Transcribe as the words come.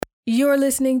You're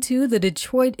listening to the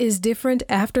Detroit is Different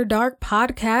After Dark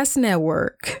Podcast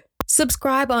Network.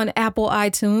 Subscribe on Apple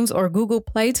iTunes or Google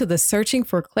Play to the Searching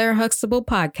for Claire Huxtable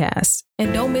podcast.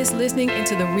 And don't miss listening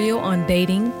into The Real on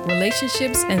dating,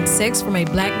 relationships, and sex from a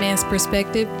Black man's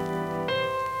perspective.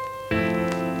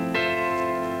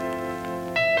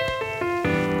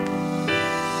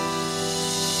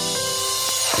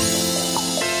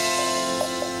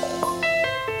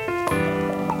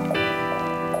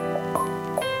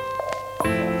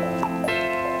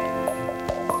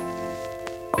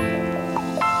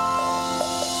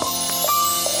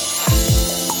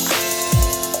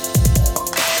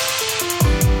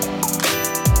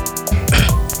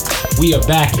 We are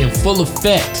back in full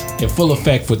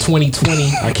effect for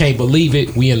 2020. I can't believe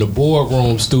it. We in the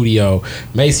boardroom studio.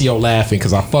 Maceo laughing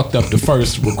because I fucked up the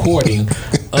first recording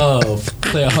of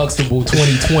Claire Huxtable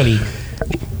 2020.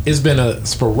 It's been a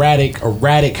sporadic,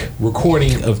 erratic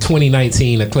recording of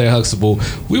 2019 at Claire Huxtable.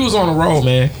 We was on the road,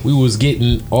 man. We was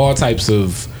getting all types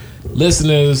of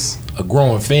listeners, a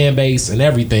growing fan base, and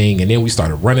everything. And then we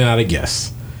started running out of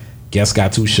guests. Guests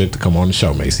got too shook to come on the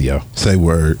show, Maceo. Say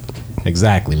word.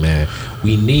 Exactly, man.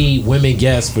 We need women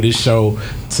guests for this show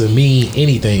to mean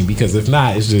anything, because if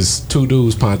not, it's just two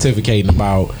dudes pontificating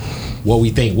about what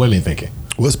we think women thinking.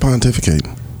 What's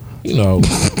pontificating? You know.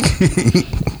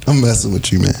 I'm messing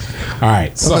with you, man. All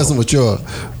right. I'm messing with y'all.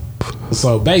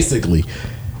 So basically,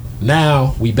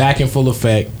 now we back in full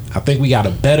effect. I think we got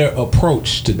a better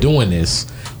approach to doing this.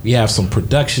 We have some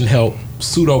production help,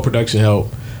 pseudo production help.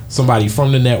 Somebody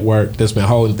from the network that's been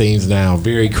holding things down,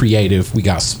 very creative. We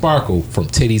got Sparkle from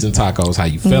Titties and Tacos. How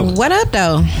you feeling? What up,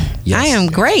 though? Yes. I am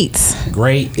great.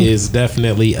 Great is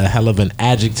definitely a hell of an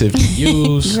adjective to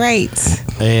use. Great.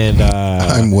 And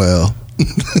I'm well.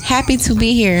 Happy to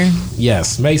be here.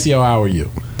 Yes. Maceo, how are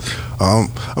you?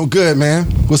 I'm good, man.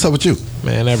 What's up with you?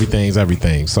 Man, everything's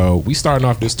everything. So we starting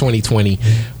off this 2020.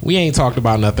 We ain't talked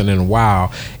about nothing in a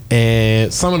while.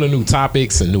 And some of the new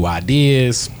topics and new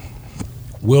ideas,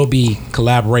 we'll be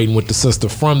collaborating with the sister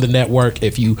from the network.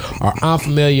 If you are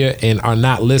unfamiliar and are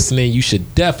not listening, you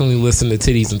should definitely listen to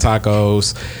Titties and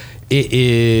Tacos. It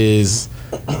is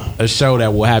a show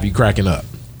that will have you cracking up.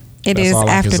 It is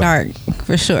after dark,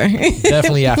 for sure.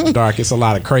 Definitely after dark. It's a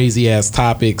lot of crazy ass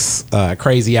topics,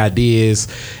 crazy ideas.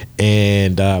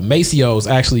 And Maceo's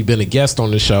actually been a guest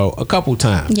on the show a couple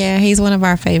times. Yeah, he's one of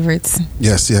our favorites.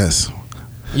 Yes.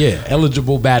 Yeah,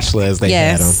 eligible bachelor as they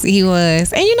had him. Yes, he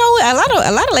was. And you know what?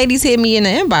 A lot of ladies hit me in the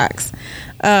inbox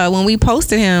when we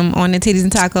posted him on the Titties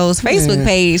and Tacos Facebook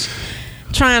page,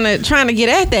 trying to get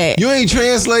at that. You ain't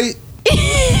translate.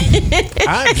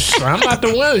 I'm not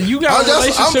the one. You got a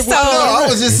relationship with her. I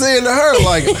was just saying to her,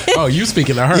 like, oh, you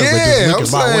speaking to her, yeah, but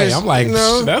just looking my way. I'm like,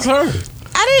 that's her.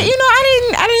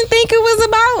 I didn't think it was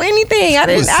about anything. I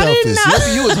didn't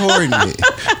know. You was hoarding it.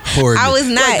 I was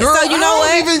not. Like, girl, so you know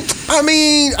what?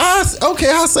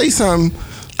 I'll say something.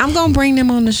 I'm gonna bring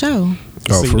them on the show.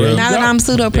 Oh, for real? Now that I'm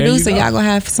pseudo producer, y'all gonna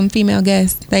have some female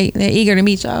guests. They're eager to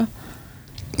meet y'all.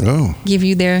 Oh. Give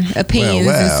you their opinions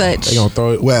and such. They gonna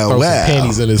throw some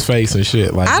panties in his face and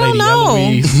shit. Like, I don't know.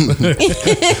 I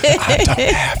don't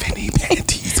have any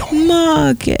panties on.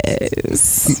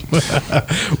 Marcus.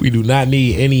 We do not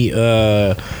need any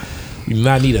we do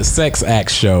not need a sex act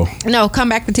show. No, come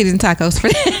back to Titties and Tacos for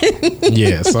that.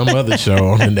 Yeah, some other show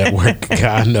on the network.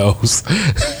 God knows.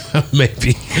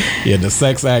 Maybe. Yeah, the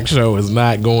sex act show is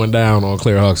not going down on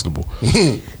Claire Huxtable.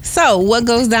 So, what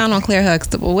goes down on Claire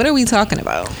Huxtable? What are we talking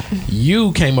about?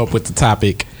 You came up with the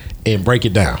topic and break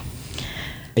it down.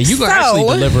 And you gonna actually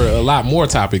deliver a lot more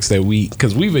topics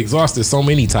because we've exhausted so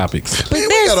many topics. Man,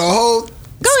 we got a whole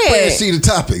spreadsheet of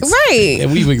topics. Right.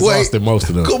 And we've exhausted most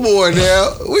of them. Come on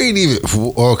now. We ain't even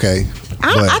okay.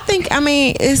 I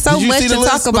mean, it's so much to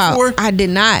talk about. Before? I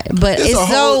did not, but it's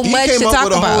so much to talk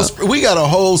about. We got a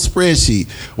whole spreadsheet.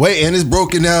 Wait, and it's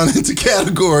broken down into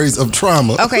categories of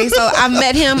trauma. Okay, so I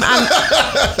met him.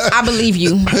 I believe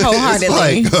you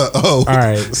wholeheartedly. All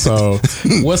right, so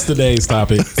what's today's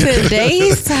topic?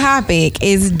 Today's topic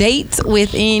is dates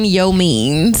within your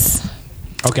means.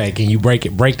 Okay, can you break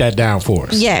that down for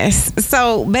us? Yes.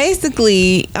 So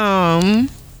basically,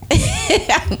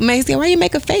 Macy, why you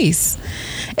make a face?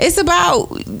 It's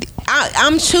about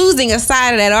I'm choosing a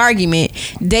side of that argument.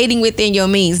 Dating within your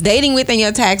means, dating within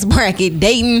your tax bracket,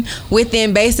 dating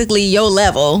within basically your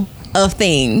level of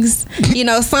things. You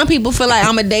know, some people feel like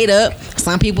I'm a date up.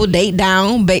 Some people date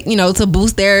down, but you know, to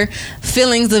boost their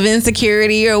feelings of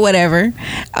insecurity or whatever.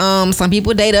 Some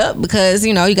people date up because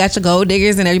you know you got your gold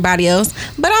diggers and everybody else.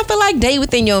 But I feel like date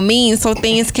within your means so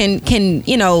things can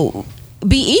you know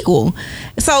be equal.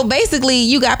 So basically,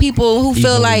 you got people who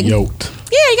feel like yoked.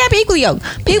 Yeah, you gotta be equally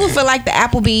yoked. People feel like the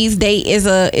Applebee's date is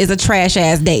a trash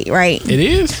ass date, right? It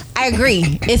is. I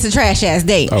agree. It's a trash ass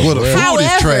date. Oh, Well, the food However,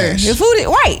 is trash. the food is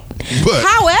right. But-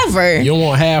 However, You don't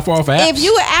want half off apps? if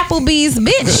you an Applebee's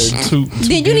bitch, Too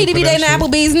then you need to be good for dating that an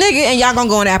Applebee's nigga, and y'all gonna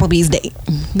go on an Applebee's date.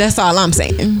 That's all I'm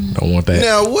saying. shit? Don't want that.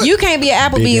 Now what? You can't be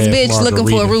an Applebee's Big ass bitch looking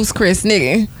for a margarita. Ruth's Chris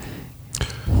nigga.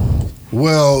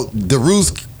 Well, the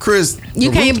Ruth's Chris, You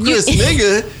the can't- Ruth's Chris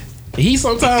nigga. He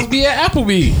sometimes be at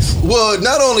Applebee's. Well,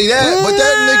 not only that, but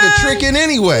that nigga tricking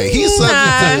anyway. He's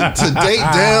subject to date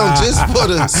down just for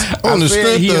on the I said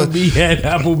strength he'll of. be at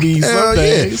Applebee's Hell some yeah.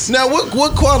 days. Now,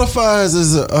 what qualifies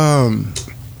as a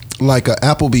like a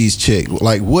Applebee's chick?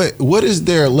 Like what is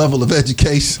their level of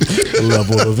education?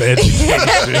 Level of education.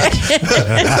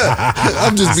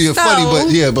 I'm just being funny,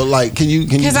 but yeah, but like, can you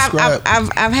Because describe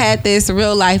I've had this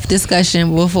real life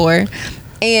discussion before,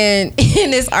 and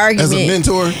in this argument, as a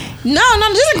mentor? no,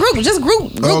 just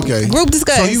group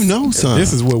discussion. So you know something.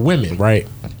 This is with women, right?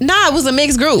 Nah, it was a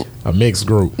mixed group. A mixed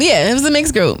group. Yeah, it was a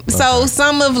mixed group. So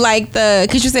some of like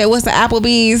because you said what's the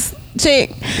Applebee's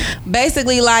chick,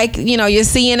 basically like your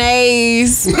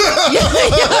CNAs, like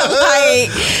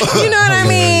you know what I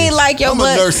mean, like your I'm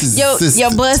a nurse's your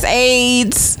assistant. bus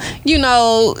aides, shit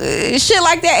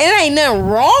like that. It ain't nothing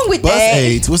wrong with Bus that.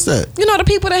 aides, what's that? The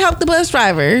people that help the bus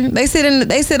driver. They sit on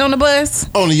the bus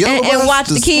On the yellow and bus? watch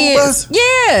The the school kids. bus?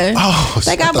 Yeah. Oh,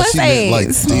 They I got thought bus she meant like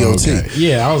aides. DOT. Okay.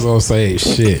 Yeah, I was gonna say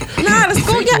shit. Nah, the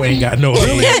school People ain't got no.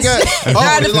 They got,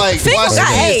 Nah, they the like people watch the got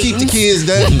kids, AIDS. keep the kids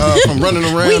that from running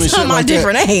around We and shit talking about like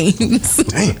different that. aides.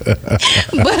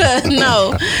 But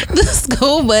no, the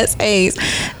school bus aides.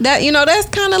 That's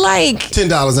kind of like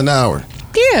 $10 an hour,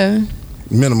 yeah.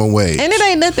 minimum wage. And it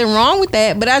ain't nothing wrong with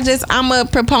that, but I'm a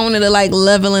proponent of like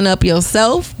leveling up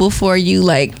yourself before you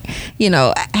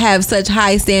have such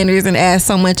high standards and ask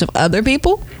so much of other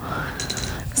people.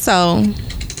 So,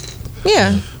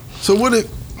 yeah. So what if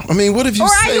you Or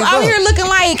are say you out here looking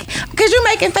like? Because you're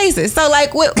making faces. So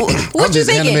like, what I'm you just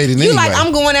thinking? animated You like anyway.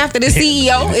 I'm going after the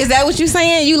CEO? Is that what you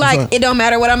saying? You like it don't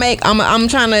matter what I make. I'm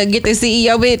trying to get the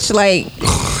CEO bitch. Like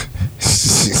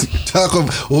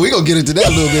well, we gonna get into that a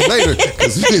little bit later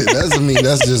because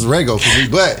that's just Rego for me.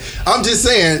 But I'm just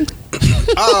saying,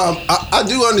 I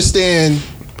do understand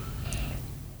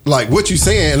like what you're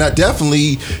saying, and I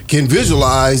definitely can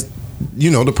visualize,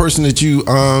 the person that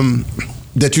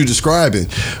you're describing,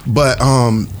 but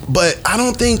I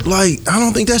don't think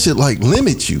that should like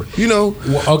limit you, Well,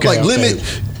 okay, like okay.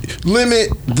 limit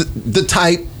the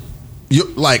type,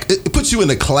 it puts you in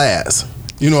a class,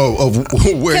 of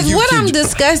where because you what can. I'm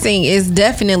discussing is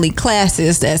definitely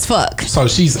classist as fuck. So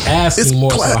she's asking It's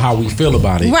more so how we feel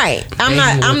about it. Right. I'm Dating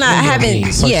not within having. your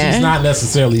means. So Yeah. she's not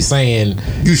necessarily saying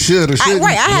You should or I shouldn't.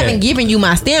 haven't given you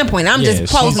my standpoint. I'm Yeah,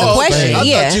 just posing she's the just question. saying- I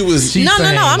Yeah. thought you was. She's No.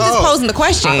 saying- I'm just Oh. posing the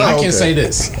question. I okay. can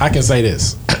say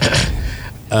this.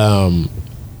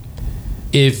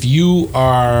 If you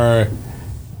are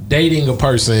dating a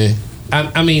person,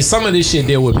 I mean, some of this shit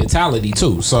deal with mentality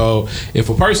too. So if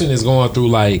a person is going through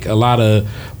like a lot of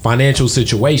financial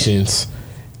situations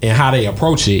and how they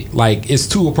approach it, like it's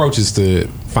two approaches to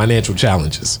financial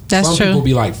challenges. That's some true. people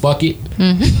be like, fuck it.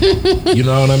 You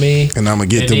know what I mean? And I'ma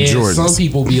get And them then Jordans. Some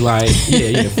people be like,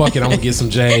 yeah, fuck it, I'm gonna get some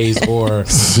J's or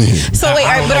So wait,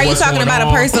 I don't but know are you what's talking going about on.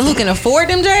 a person who can afford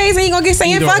them J's and he gonna get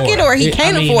saying Either fuck it, or he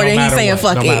can't afford it and he's saying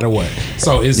fuck no it? matter what.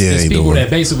 So it's Yeah, either people way. that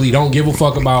basically don't give a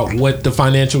fuck about what the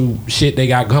financial shit they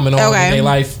got coming on Okay. in their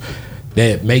life.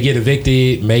 That may get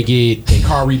evicted, may get their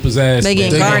car repossessed, They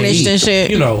get may garnished eat, and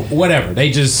shit. Whatever. They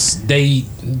just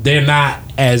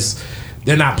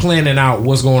they're not planning out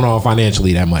what's going on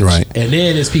financially that much. Right. And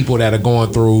then it's people that are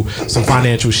going through some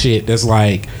financial shit that's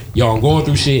like, yo, I'm going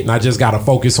through shit and I just got to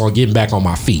focus on getting back on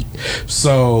my feet.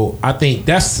 So I think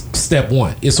that's step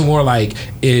one. It's more like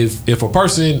if a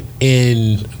person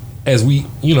as we,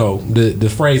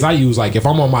 the phrase I use, like if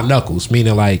I'm on my knuckles,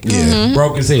 meaning like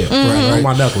broke as hell, right? On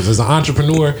my knuckles. As an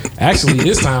entrepreneur, actually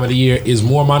this time of the year is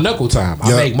more my knuckle time. I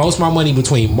Yep. make most of my money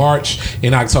between March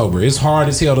and October. It's hard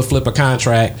as hell to flip a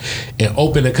contract and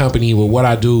open a company with what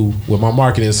I do with my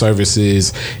marketing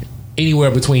services anywhere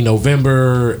between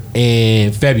November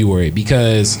and February,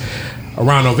 because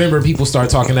around November, people start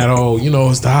talking that,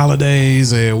 it's the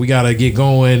holidays and we got to get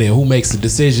going, and who makes the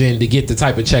decision to get the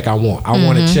type of check I want. I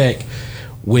want a check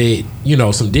with,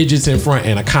 some digits in front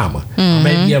and a comma. I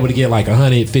may be able to get like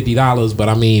 $150, but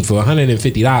I mean, for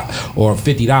 $150 or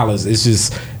 $50, it's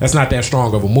just, that's not that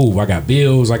strong of a move. I got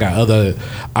bills, I got other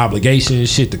obligations,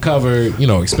 shit to cover,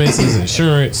 expenses,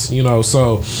 insurance,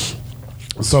 so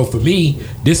So for me,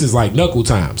 this is like knuckle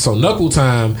time. So knuckle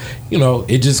time, you know,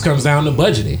 it just comes down to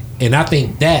budgeting. And I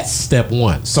think that's step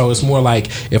one. So it's more like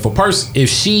if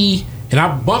she, and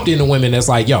I bumped into women that's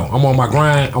like, yo, I'm on my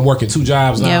grind. I'm working 2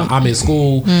 jobs now. Yep. I'm in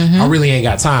school. I really ain't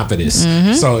got time for this.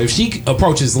 So if she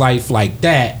approaches life like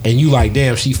that and you like,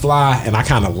 damn, she fly, and I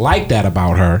kind of like that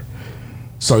about her.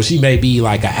 So she may be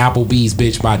like an Applebee's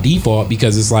bitch by default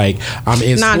because it's like I'm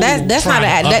in school. That's not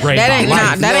that ain't the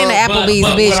Applebee's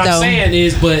but bitch what though. I'm saying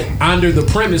is, but under the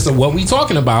premise of what we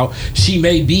talking about, she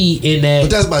may be in that.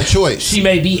 But that's by choice. She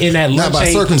may be in that Not by lunch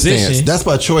aid circumstance. position. That's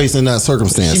by choice and not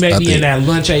circumstance. She may I be think. in that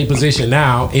lunch aid position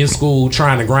now in school,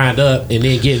 trying to grind up and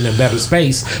then get in a better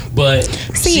space. But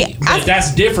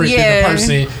that's different than the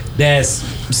person that's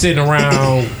sitting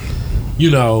around. You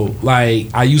know, like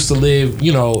I used to live,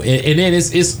 you know, and then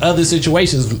it's other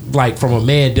situations like from a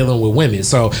man dealing with women.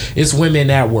 So it's women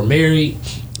that were married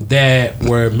to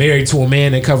a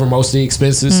man that covered most of the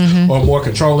expenses, or more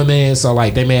controlling man. So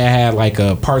like they may have had like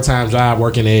a part-time job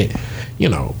working at, you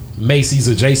know, Macy's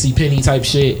or JCPenney type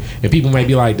shit, and people may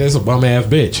be like, "That's a bum ass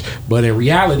bitch," but in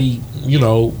reality, you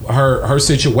know, her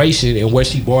situation and what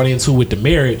she bought into with the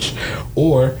marriage,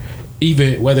 or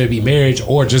even whether it be marriage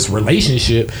or just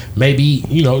relationship, maybe,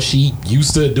 you know, she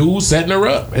used to do setting her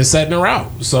up and setting her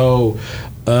out. So,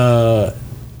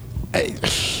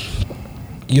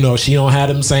 you know, she don't have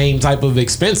them same type of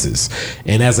expenses.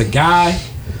 And as a guy,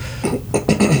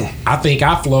 I think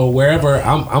I flow wherever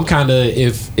I'm kind of,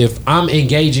 if I'm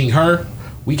engaging her,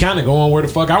 we kind of go on where the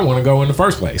fuck I want to go in the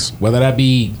first place. Whether that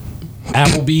be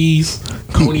Applebee's,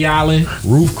 Coney Island,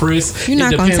 Roof Chris. You're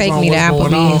not gonna take me to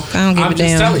Applebee's. I don't give a damn. I'm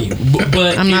just telling you.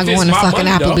 But I'm not going to fucking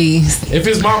Applebee's. If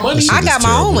it's my money, I got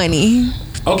my own money.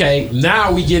 Okay,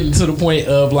 now we getting to the point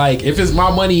of like, if it's my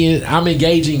money and I'm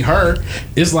engaging her,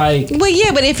 it's like. Well,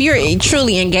 yeah, but if you're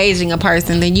truly engaging a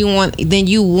person, then you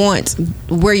want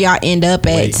where y'all end up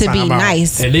at to be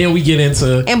nice. And then we get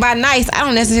into. And by nice, I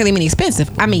don't necessarily mean expensive.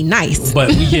 I mean nice. But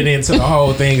we get into the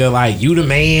whole thing of like, you the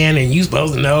man and you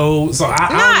supposed to know. So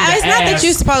it's not that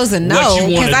you're supposed to know,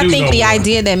 because I think the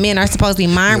idea that men are supposed to be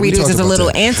mind readers is a little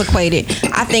antiquated.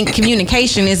 I think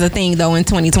communication is a thing though in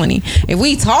 2020. If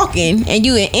we talking and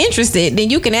you interested, then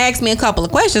you can ask me a couple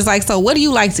of questions like, so what do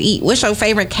you like to eat? What's your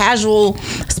favorite casual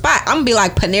spot? I'm gonna be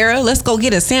like, Panera, let's go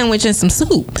get a sandwich and some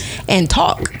soup and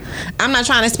talk. I'm not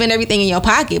trying to spend everything in your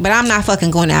pocket, but I'm not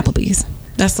fucking going to Applebee's.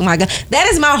 That's my God. That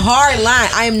is my hard line.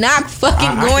 I am not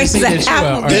fucking going to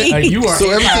Applebee's. So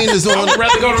everything is on. I'd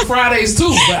rather go to Fridays too,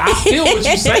 but I feel what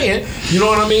you're saying. You know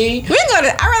what I mean? I'd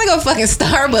rather go to fucking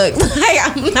Starbucks. Like,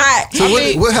 I'm not.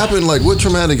 So what happened? Like, what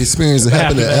traumatic experience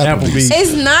happened at Applebee's?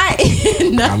 It's not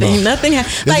nothing.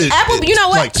 Like Applebee's, you know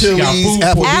what? Like Chili's,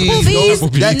 Applebee's.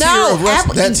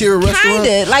 That tier of restaurant.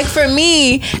 Kinda. Like for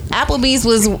me, Applebee's,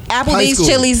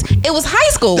 Chili's. It was high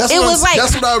school.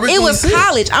 It was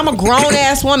college. I'm a grown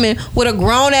ass woman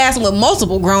with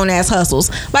multiple grown ass hustles.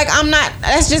 Like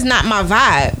that's just not my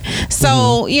vibe.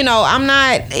 So you know, I'm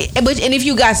not. And if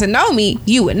you got to know me,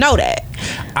 you would know that.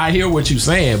 I hear what you're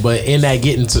saying, but in that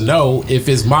getting to know, if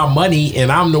it's my money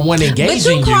and I'm the one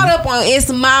engaging but you caught up on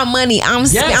it's my money. I'm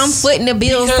footing the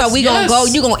bills, so we gonna go.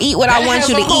 You gonna eat what I want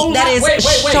you to eat. That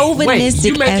is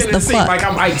chauvinistic as the fuck. Like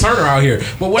I'm Ike Turner out here,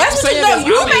 but what I'm saying is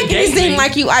you making it seem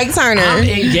like you Ike Turner. I'm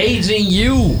engaging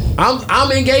you.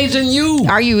 I'm engaging you.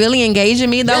 Are you really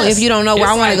engaging me though? Yes. If you don't know where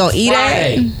I want to go eat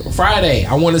at Friday,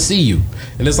 I want to see you,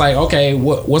 and it's like, okay,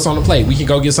 what's on the plate? We can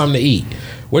go get something to eat.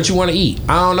 What you want to eat?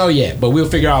 I don't know yet, but we'll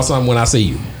figure out something when I see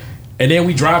you. And then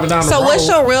we driving down the road. So what's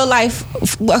your real life?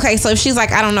 Okay, so if she's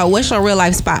like, I don't know, what's your real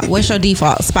life spot? What's your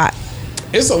default spot?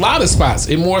 It's a lot of spots.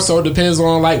 It more so depends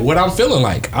on like what I'm feeling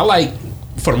like. I like,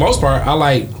 for the most part, I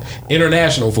like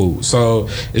international food. So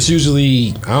it's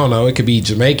usually, I don't know, it could be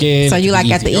Jamaican. So you like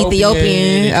at the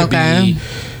Ethiopian? Okay.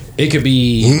 It could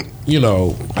be, you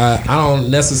know, I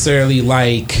don't necessarily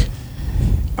like.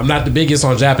 I'm not the biggest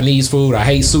on Japanese food. I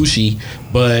hate sushi,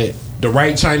 but the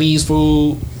right Chinese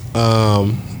food,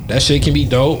 that shit can be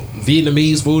dope.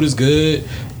 Vietnamese food is good.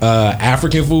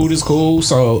 African food is cool.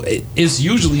 So it's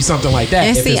usually something like that.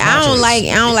 And see, I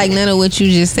don't like none of what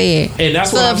you just said. And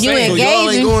that's what I'm saying. So y'all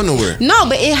ain't going nowhere. No,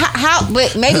 but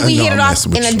maybe we hit it off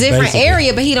in a different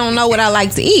area, but he don't know what I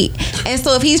like to eat. And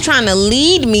so if he's trying to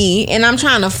lead me and I'm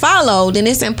trying to follow, then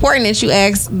it's important that you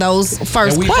ask those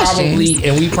first questions.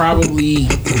 We probably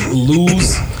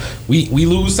lose. We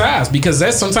lose size because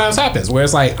that sometimes happens where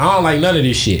it's like, I don't like none of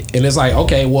this shit, and it's like,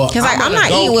 okay, well, because I'm not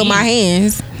eating with my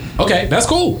hands. Okay, that's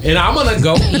cool. And I'm gonna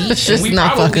go eat. It's And just we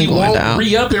not probably fucking going won't down.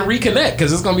 re-up and reconnect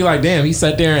because it's gonna be like, damn, he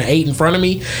sat there and ate in front of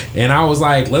me, and I was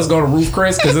like, let's go to Ruth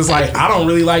Chris because it's like I don't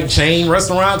really like chain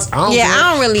restaurants. Yeah,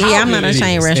 I don't really- yeah, I'm not a good it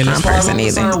chain is. restaurant And as far as person I'm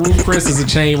either. concerned, Ruth Chris is a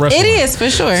chain It restaurant. is for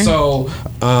sure. So,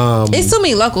 It's too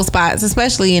many local spots,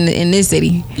 especially in this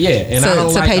city. yeah, and To- I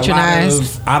don't to like patronize. a lot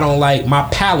of. I don't like my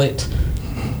palate.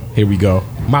 Here we go.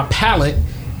 My palate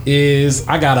is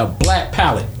I got a black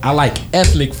palate. I like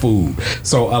ethnic food.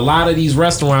 So a lot of these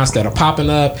restaurants that are popping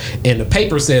up and the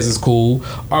paper says it's cool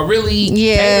are really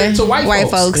catering to white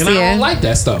folks. And I yeah. don't like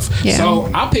that stuff. Yeah. So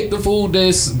I pick the food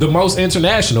that's the most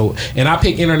international, and I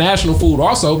pick international food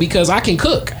also because I can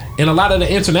cook. And a lot of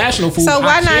the international food, So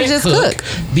why I not can't just cook?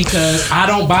 Because I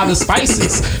don't buy the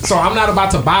spices. So I'm not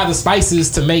about to buy the spices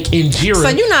to make injera. So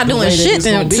you're not the doing way that shit it's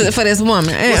gonna be. for this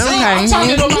woman. Well, see, I'm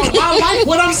talking about my life.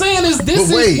 What I'm saying is this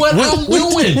But wait, is what I'm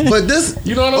doing. But this,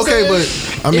 You know what I'm okay,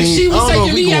 saying? but I mean, if she was I don't know taking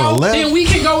if we me going out, left. then we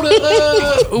can go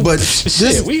to. But shit,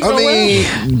 this, we I can go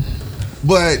mean,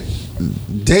 but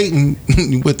dating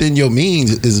within your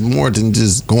means is more than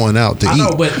just going out to I eat.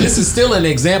 know, but this is still an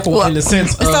example in the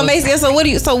sense of. So Macy, so what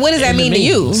does that in the mean to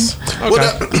you? means. Okay.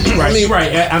 Well, right, I mean-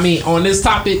 right. I mean, on this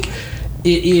topic,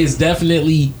 it is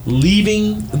definitely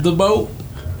leaving the boat.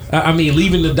 I mean,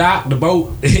 leaving the dock. The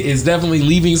boat is definitely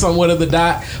leaving somewhat of the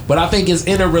dock, but I think it's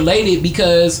interrelated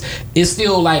because it's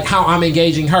still like how I'm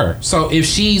engaging her. So if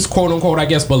she's quote unquote, I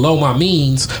guess, below my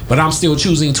means, but I'm still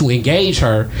choosing to engage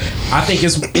her, I think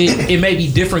it may be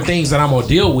different things that I'm gonna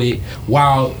deal with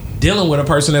while dealing with a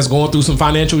person that's going through some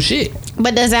financial shit.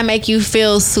 But does that make you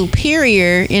feel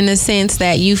superior in the sense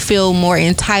that you feel more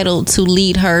entitled to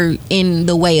lead her in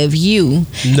the way of you?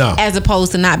 No. As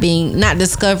opposed to not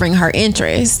discovering her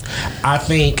interest. I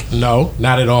think no,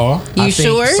 not at all. You I think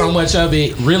sure? So much of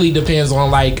it really depends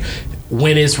on like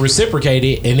when it's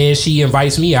reciprocated, and then she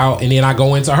invites me out, and then I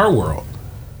go into her world.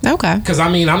 Okay. Because I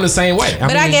mean, I'm the same way.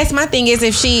 But I guess my thing is,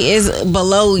 if she is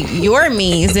below your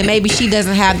means, then maybe she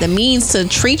doesn't have the means to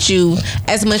treat you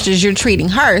as much as you're treating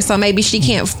her. So maybe she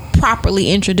can't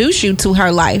properly introduce you to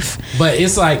her life. But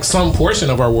it's like some portion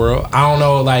of our world. I don't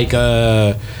know. Like,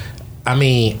 I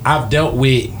mean, I've dealt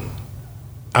with.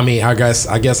 I mean, I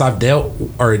guess I've dealt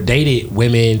or dated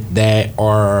women that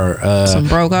are Some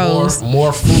broke hoes.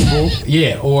 more frugal,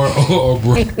 yeah, or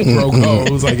broke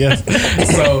hoes, I guess.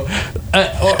 So,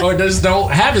 or just don't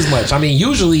have as much. I mean,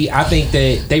 usually I think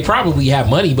that they probably have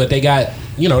money, but they got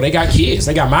kids,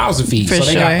 they got mouths to feed, For so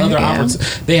they sure, got other yeah.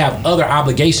 they have other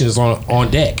obligations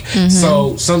on deck.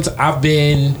 Mm-hmm. So I've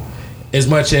been as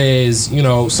much as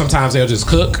sometimes they'll just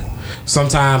cook.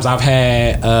 Sometimes I've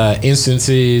had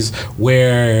instances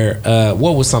where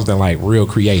what was something like real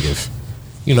creative.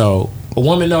 A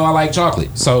woman know I like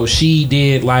chocolate, so she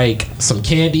did like some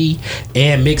candy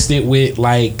and mixed it with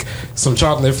like some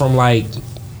chocolate from like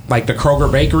the Kroger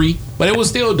bakery, but it was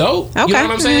still dope. Okay. You know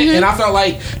what I'm saying? And I felt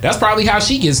like that's probably how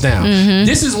she gets down.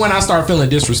 This is when I start feeling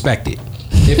disrespected.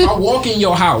 If I walk in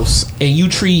your house and you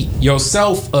treat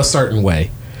yourself a certain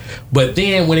way, but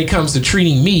then when it comes to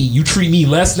treating me, you treat me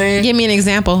less than. Give me an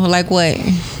example. Like what?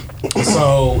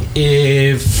 So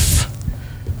if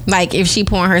she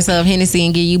pouring herself Hennessy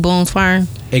and give you Boone's Farm?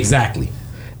 exactly,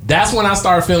 that's when I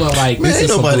start feeling like Man, this ain't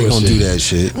is some nobody gonna bullshit. do that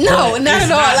shit. No, But not it's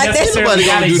at all. Like that's necessarily Nobody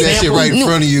gonna that do that shit example. right in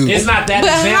front of you. It's not that But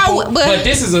how- example, but- but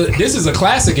this is a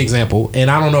classic example, and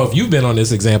I don't know if you've been on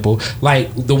this example. Like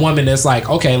the woman that's like,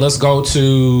 okay, let's go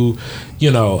to,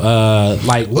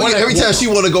 like Well, one- every time she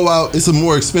want to go out, it's a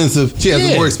more expensive. She has Yeah.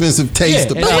 a more expensive taste. Yeah.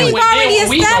 of And But then we've when- already when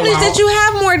we go established out- that you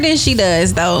have more than she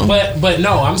does, though. But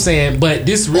no, I'm saying, but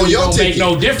this really your don't make ticket.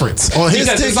 no difference On his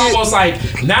because it's ticket- almost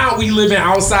like now we living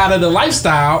outside of the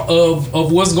lifestyle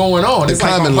of what's going on. It's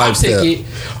like common on my lifestyle.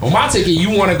 ticket,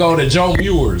 you want to go to Joe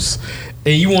Muir's,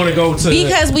 and you want to go to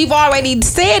because we've already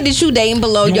said that you dating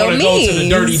below you your want to go means. to the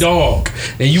Dirty Dog,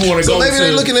 and you want to So go maybe to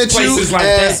they're looking at you places like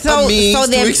as that. So- a means so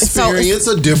then- to experience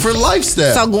a different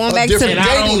lifestyle. So going a back to- different And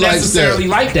I don't dating necessarily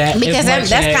lifestyle. like that Because as much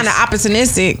that's as- kind of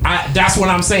opportunistic. that's what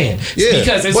I'm saying. Yeah,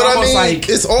 Because it's but almost like like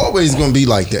it's always going to be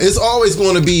like that. It's always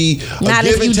going to be a Not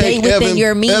give if and you take, date within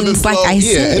your means, ebb and like flow. I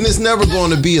Yeah, said. and it's never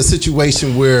going to be a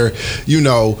situation where you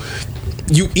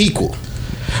equal.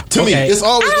 To me, Okay. it's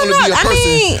always I don't going to be a know. I person.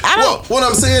 mean, I don't- Well, what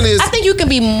I'm saying is, I think you can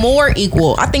be more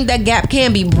equal. I think that gap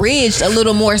can be bridged a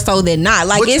little more so than not.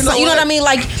 Like But you it's know you know what? what I mean?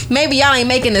 Like maybe y'all ain't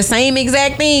making the same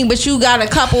exact thing, but you got a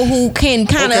couple who can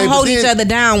kind of okay, but hold then- each other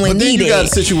down when but then needed. you got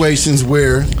situations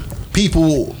where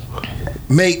people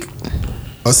make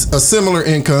a similar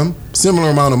income, similar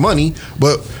amount of money,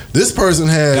 but this person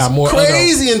has Got more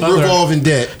crazy other- and revolving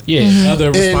debt. yeah, other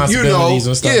And responsibilities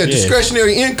and stuff.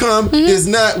 discretionary income is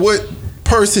not what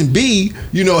person B,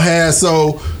 has.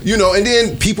 So, and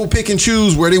then people pick and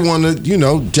choose where they want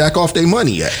to, jack off their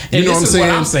money at. You And know this what I'm is saying?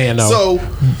 what I'm saying, though. So,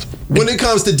 when it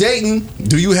comes to dating,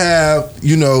 do you have,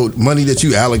 money that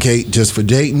you allocate just for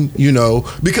dating?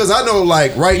 Because I know,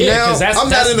 like right now, 'cause I'm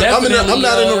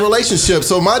not in a relationship,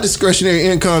 so my discretionary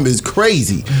income is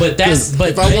crazy. But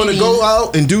if I want to go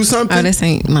out and do something, Oh, this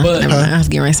ain't my. But- never mind. I was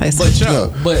getting ready to say But something.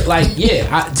 yo, but like,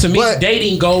 to me, But-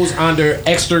 dating goes under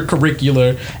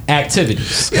extracurricular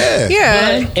activities.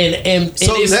 Yeah. But, and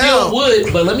So it now- still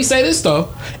would. But let me say this though,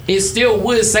 it still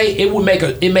would say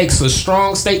it makes a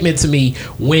strong statement to me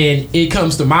when it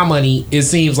comes to my money. It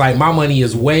seems like my money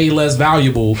is way less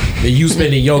valuable than you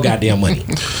spending your goddamn money.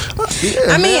 Yeah,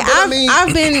 I mean, man, but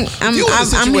I've been. I'm you in a here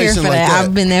situation for like that. that.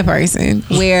 I've been that person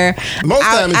where Most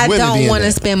time it's I women don't being want to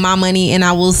that. spend my money and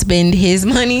I will spend his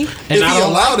money. And If I he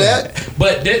don't allow like that.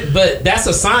 But that's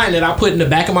a sign that I put in the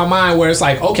back of my mind where it's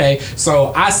like, okay,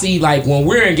 so I see like when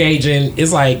we're engaging,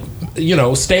 it's like,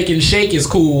 steak and shake is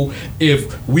cool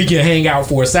if we can hang out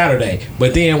for a Saturday.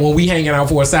 But then when we hanging out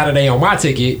for a Saturday on my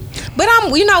ticket, But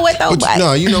you know what though? But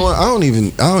no, you know what? I don't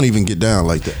even get down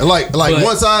like that. Like But-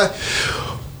 once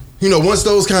once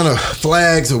those kind of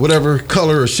flags or whatever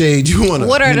color or shade you want to.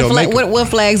 What are the make what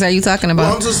flags are you talking Well,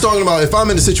 about? I'm just talking about if I'm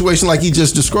in a situation like he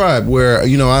just described, where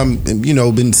I'm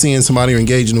been seeing somebody or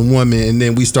engaging a woman, and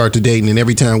then we start to dating, and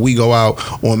every time we go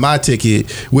out on my ticket,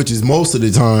 which is most of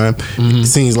the time, it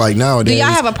seems like nowadays. Do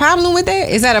y'all have a problem with that?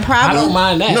 Is that a I problem? don't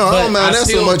mind that. No, I but don't mind that so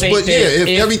still much, think but that yeah, if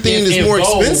everything is in more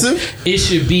Vogue, expensive. it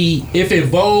should be, if in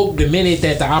Vogue, the minute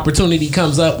that the opportunity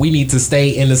comes up, we need to stay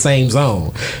in the same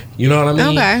zone. You know what I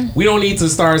mean? Okay. We don't need to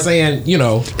start saying, like,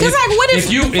 what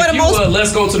if you for the most-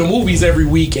 let's go to the movies every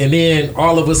week, and then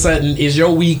all of a sudden is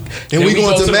your week, And we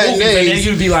going to the movies, matinees. and then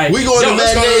you'd be like, We going to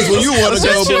let's matinees when you wanna let's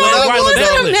go, chill but when and I watch wanna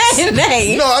go-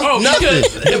 Netflix. No, I'm Oh, nothing.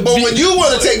 because- But when you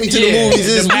want to take me to the Yeah, movies,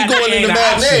 is the we going in the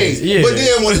matinee matinees. options. Yeah. But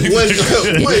then when you want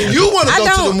to go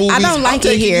to the movies, I don't I'm like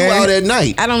it taking here. you out at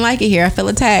night. I don't like it here. I feel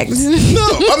attacked. No,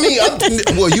 I mean, you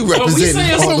But we represent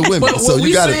saying all the women, but so what you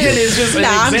we got saying to. is just an Nah,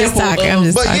 I'm just example talking. of- I'm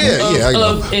just But talking. yeah, I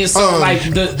know. and so like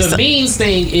the means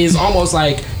thing is almost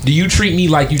like, do you treat me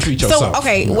like you treat yourself? So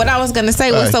okay, what I was gonna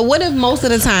say was, Right. so what if most of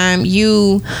the time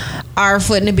you are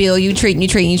footing the bill, you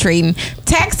treating,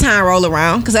 tax time roll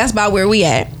around, because that's about where we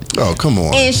at, Oh, come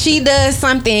on. and she does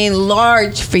something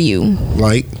large for you.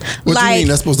 Like, what Like- you mean?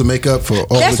 That's supposed to make up for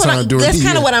all That's the what time I'm- during that's the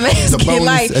year? kinda what I'm asking, The bonus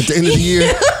like- at the end of the year,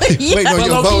 Yeah. waiting on But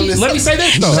your low-key, bonus. let me say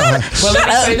this. No, But let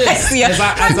me say this. Yeah. As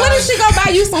I- Like, what if she go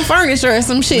buy you some furniture or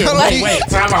some shit? How Like, many- Wait,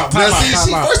 time out. Now,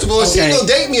 see, first of all, she ain't gonna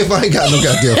date me if I ain't got no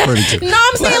goddamn furniture. no,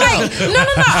 I'm saying like, no.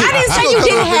 I didn't say She you gonna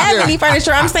didn't come over have here. any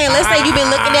furniture. I'm saying, let's say you've been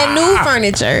looking at new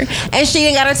furniture and she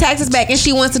ain't got her taxes back and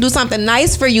she wants to do something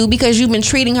nice for you because you've been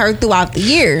treating her throughout the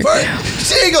year. But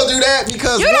she ain't gonna do that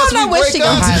because You don't once know we what break she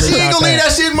gonna up, do. she ain't gonna leave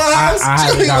that shit in my house. I She highly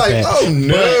gonna be doubt like, that. oh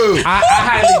no. I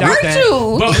highly doubt Would that.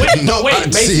 you? But wait, No, I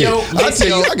can see it. I tell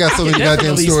you, I got so many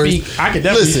goddamn stories. I can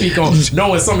definitely Listen. speak on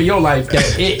knowing some of your life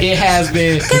that it has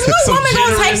been. Because what some woman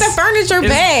gonna take the furniture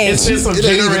back? It's been some It ain't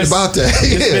even generous. about that.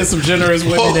 It's Yeah. been some generous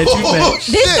women that you met.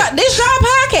 Shit. This your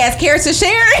podcast, care to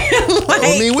share? Like,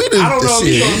 I mean, we do I don't know if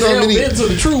shit. he's You know gonna how many? delve into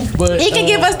the truth, but he can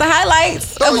give us the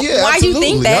highlights Oh of yeah, why you absolutely.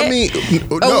 think that, I mean,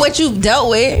 or no. what you've dealt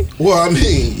with. Well, I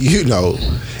mean,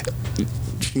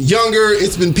 younger,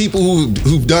 it's been people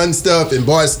who've done stuff and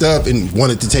bought stuff and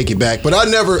wanted to take it back. But I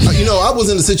never, I was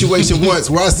in a situation once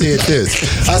where I said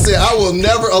this. I said, I will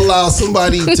never allow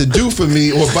somebody to do for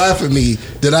me or buy for me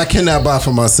that I cannot buy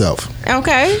for myself.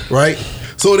 Okay. Right?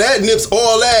 So that nips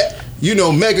all that,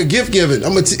 mega gift giving.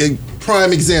 I'm a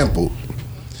prime example.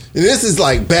 And this is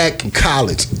like back in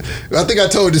college. I think I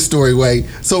told this story, Way.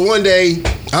 So one day,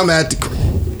 I'm at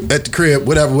the crib,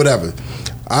 whatever.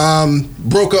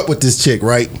 Broke up with this chick,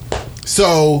 right?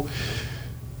 So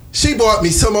she bought me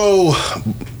some old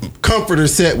comforter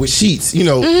set with sheets,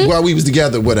 while we was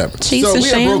together, whatever. Sheets so and we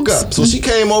had broke shams. up. So she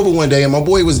came over one day and my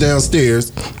boy was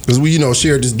downstairs because we,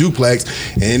 shared this duplex.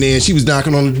 And then she was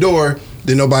knocking on the door.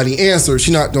 Then nobody answered.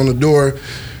 She knocked on the door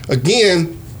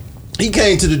again. He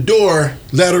came to the door,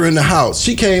 let her in the house.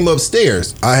 She came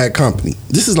upstairs. I had company.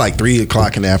 This is like 3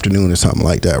 o'clock in the afternoon or something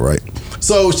like that, right?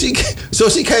 So she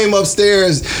came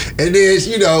upstairs and then,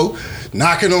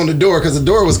 knocking on the door because the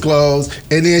door was closed.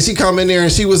 And then she come in there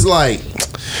and she was like,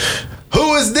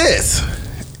 who is this?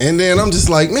 And then I'm just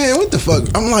like, man, what the fuck?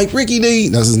 I'm like, Ricky D.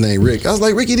 That's his name, Rick. I was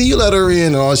like, Ricky D, you let her in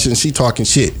and all that shit. And she talking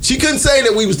shit. She couldn't say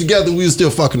that we was together and we was still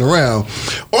fucking around.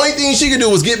 Only thing she could do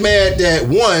was get mad that,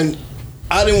 one,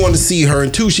 I didn't want to see her,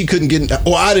 and two, she couldn't get,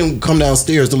 or I didn't come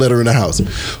downstairs to let her in the house.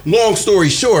 Long story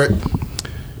short,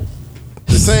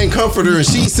 the same comforter and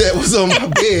she said was on my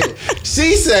bed.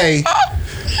 She say,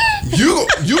 you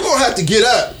gonna have to get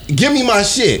up, give me my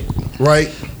shit,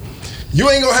 right? You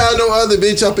ain't gonna have no other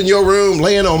bitch up in your room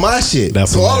laying on my shit.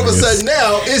 That's so all of a hilarious. sudden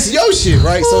now it's your shit,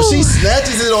 right? So she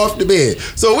snatches it off the bed.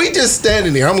 So we just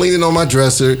standing there. I'm leaning on my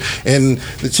dresser, and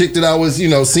the chick that I was,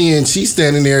 seeing, she's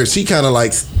standing there. She kind of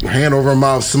like hand over her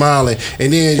mouth, smiling,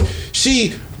 and then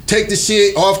she take the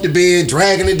shit off the bed,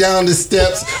 dragging it down the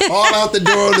steps, all out the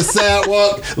door on the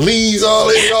sidewalk, leaves all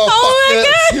in, all fucked up.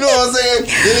 God. You know what I'm saying?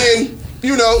 And then,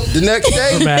 the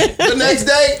next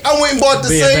day, I went and bought the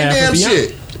Being same bad for damn Beyonce.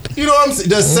 shit. You know what I'm saying?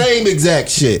 The same exact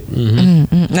shit.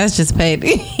 That's just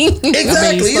petty.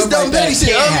 Exactly. It's stuff dumb like that petty shit.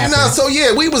 can happen. So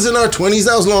yeah, we was in our 20s.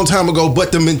 That was a long time ago.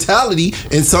 But the mentality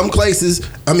in some places,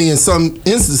 in some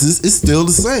instances, is still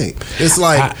the same. It's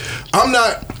like,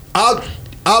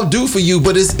 I'll do for you,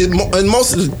 but in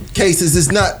most of the cases,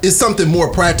 it's something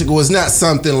more practical. It's not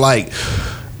something like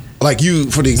you,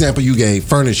 for the example you gave,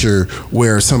 furniture,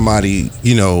 where somebody,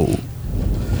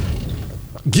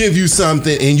 give you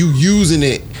something and you using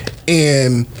it,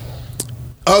 and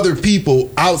other people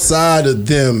outside of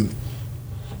them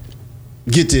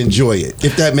get to enjoy it,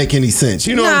 if that make any sense.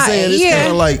 You know what I'm saying? It's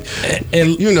kind of like,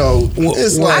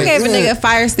 it's like, I gave a nigga a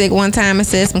fire stick one time and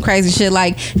said some crazy shit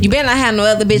like, you better not have no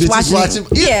other bitch watching.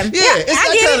 Yeah, it's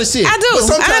that kind of shit. I do. But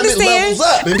sometimes I understand. it levels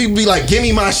up and people be like, give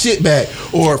me my shit back,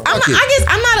 or fuck it. I guess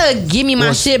I'm not a give me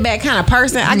my shit back kind of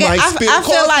person. I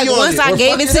feel like once I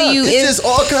gave it to you, it's just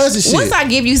all kinds of shit. Once I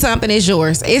give you something, it's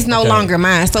yours. It's no longer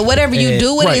mine. So whatever you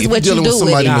do with it is what you do with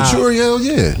somebody it. mature, hell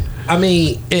yeah. I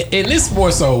mean, and this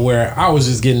more so where I was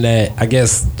just getting that, I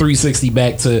guess, 360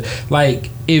 back to, like,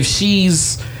 if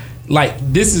she's, like,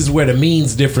 this is where the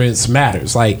means difference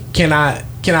matters. Like, can I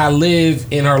live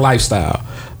in her lifestyle?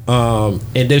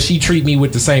 And does she treat me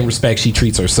with the same respect she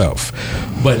treats herself?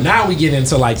 But now we get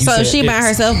into, like you said. So if she buy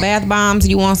herself bath bombs,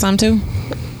 you want some too?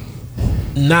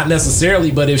 Not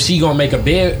necessarily, but if she gonna make a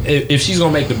bed, if she's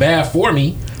gonna make the bath for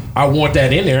me, I want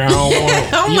that in there. I don't want.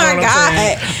 Oh you my know what God. I'm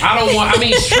saying? I don't want. I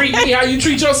mean, treat me how you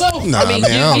treat yourself. Nah, I mean,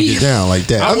 man, I don't get down like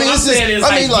that. What I'm saying is,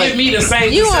 give me the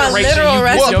same You want consideration literal you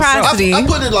give yourself. reciprocity. I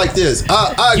put it like this.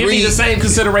 I agree. Give me the same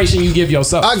consideration you give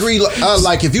yourself. I agree.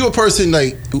 Like, if you're a person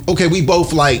like, okay, we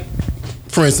both like,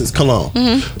 for instance, cologne.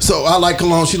 Mm-hmm. So I like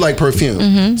cologne. She like perfume.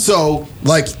 Mm-hmm. So,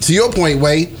 like, to your point,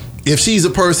 Wade, if she's a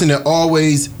person that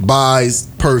always buys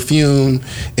perfume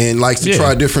and likes to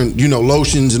try different,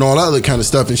 lotions and all that other kind of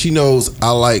stuff, and she knows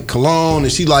I like cologne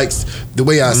and she likes the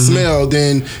way I smell,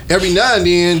 then every now and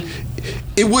then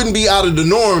it wouldn't be out of the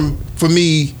norm for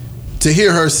me to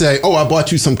hear her say, "Oh, I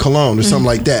bought you some cologne" or something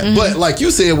like that. But like you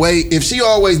said, Wade, if she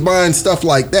always buying stuff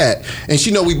like that, and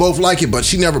she know we both like it, but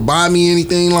she never buy me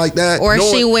anything like that, Or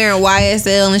she wearing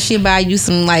YSL and she buy you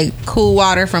some like cool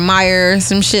water from Meyer or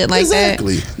some shit like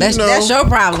Exactly. that. That's your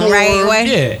problem, corn, right? Wade?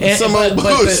 Yeah, and, Some but, old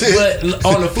but, bullshit. but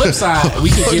on the flip side, we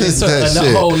could What get is into that a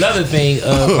shit? whole other thing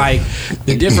of like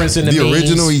the difference in the The means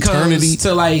original comes eternity.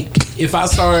 to like if I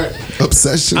start.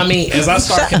 obsession. I mean, as I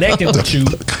start connecting with you,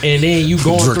 and then you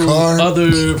going through Drakkar.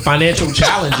 other financial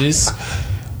challenges,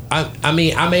 I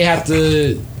mean, I may have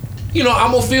to,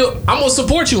 I'm gonna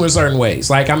support you in certain ways.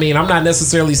 Like, I mean, I'm not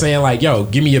necessarily saying like, yo,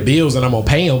 give me your bills and I'm gonna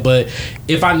pay them, but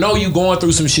if I know you going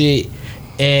through some shit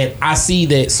and I see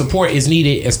that support is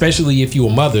needed, especially if you're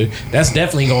a mother, that's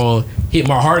definitely gonna hit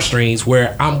my heartstrings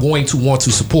where I'm going to want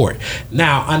to support.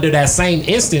 Now, under that same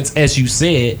instance, as you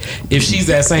said, if she's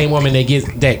that same woman that gets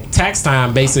that tax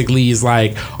time basically is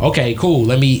like, okay, cool,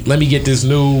 let me get this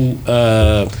new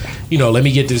let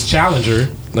me get this Challenger,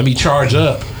 let me charge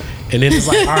up. And then it's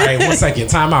like, all right, 1 second,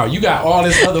 time out. You got all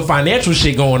this other financial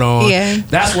shit going on. Yeah.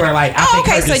 That's where, like, I think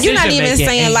her so you're not even decision-making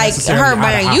saying ain't like necessarily her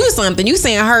buying out of you something. You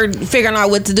saying her figuring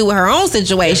out what to do with her own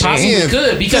situation. Possibly Yeah,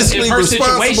 could, because if fiscally her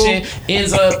situation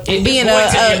ends up being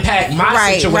going to impact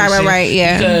my situation, right,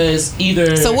 yeah. Because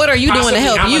either So what are you doing to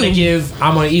help you?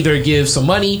 I'm gonna either give some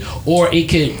money, or it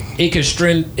could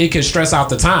stress out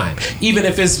the time. Even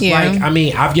if it's like, I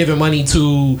mean, I've given money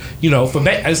to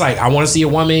it's like I want to see a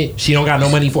woman, she don't got no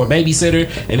money for a babysitter,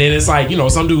 and then it's like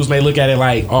some dudes may look at it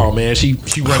like, oh man, she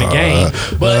run a game,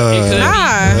 but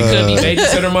it could be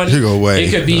babysitter money. Here go Wade.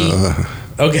 It could be.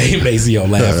 Okay, Maceo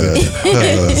laughing.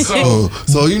 So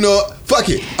fuck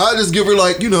it. I just give her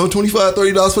like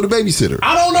 $25-$30 for the babysitter.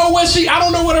 I don't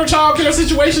know what her child care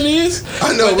situation is.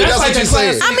 I know, but that's what you're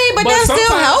saying. I mean, but that's still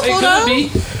sometimes helpful, it though.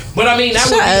 could be. But I mean, that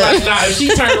would be like, nah, if she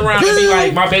turned around and be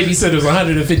like, my babysitter's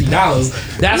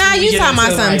 $150, that's Nah, when we you get talking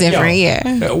about into, something like, different,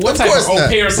 yo, yeah. What type course of au not.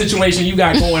 pair situation you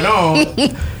got going on?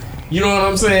 You know what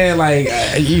I'm saying? Like,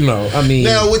 I mean.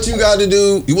 Now, what you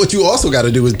also got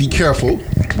to do is be careful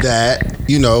that,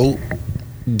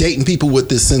 dating people with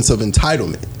this sense of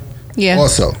entitlement. Yeah.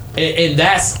 Also, and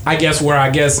that's I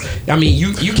mean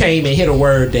you came and hit a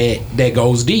word that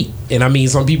goes deep, and I mean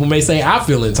some people may say I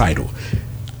feel entitled.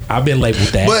 I've been labeled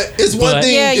that, but it's one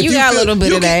thing. Yeah, you got a little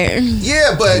bit of that.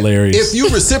 Yeah, but Hilarious. if you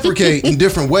reciprocate in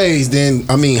different ways, then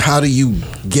I mean, how do you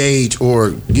gauge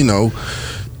or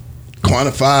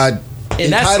quantify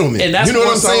entitlement? And that's you know what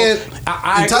more I'm so- saying?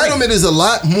 I Entitlement agree. is a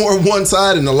lot more one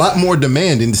sided and a lot more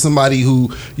demanding than somebody who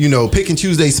pick and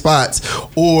choose their spots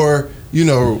or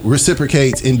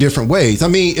reciprocates in different ways. I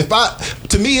mean,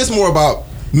 to me, it's more about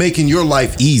making your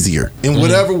life easier in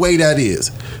whatever way that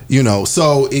is.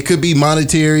 So it could be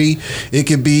monetary, it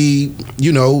could be,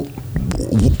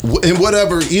 in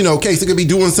whatever, case. It could be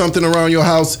doing something around your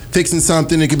house, fixing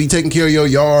something. It could be taking care of your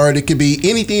yard. It could be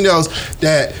anything else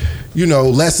that,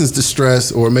 lessens the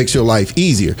stress or makes your life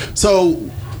easier. So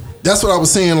that's what I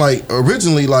was saying. Like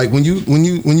originally, like when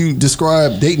you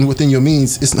describe dating within your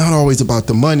means, it's not always about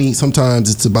the money.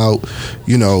 Sometimes it's about,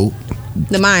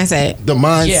 The mindset. the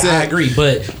mindset. Yeah, I agree,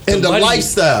 but And the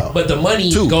lifestyle, But the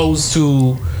money too. goes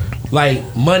to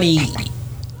money.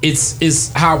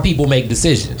 It's how people make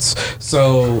decisions.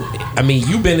 So I mean,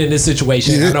 you've been in this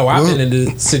situation. Yeah, I know I've well. been in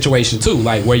this situation too.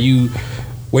 Like where you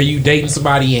dating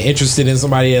somebody and interested in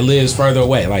somebody that lives further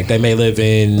away. Like they may live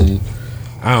in,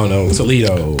 I don't know,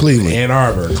 Toledo, Cleveland. Ann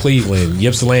Arbor, Cleveland,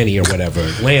 Ypsilanti or whatever,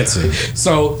 Lansing.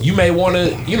 So you may want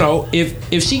to,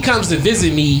 if she comes to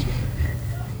visit me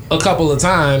a couple of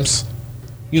times,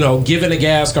 giving a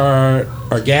gas card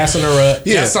or gassing her up,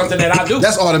 that's something that I do.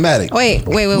 That's automatic. Wait.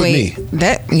 me.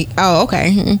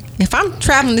 Okay. If I'm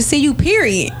traveling to see you,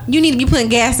 period, you need to be putting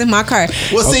gas in my car.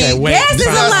 Well, Okay, see, wait. Gas is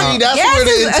a Now, lot. see, that's gas where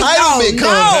the is entitlement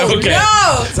comes. Okay. No.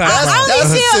 I That's only a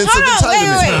feel. sense of Hold on.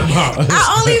 entitlement. Wait. I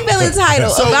only feel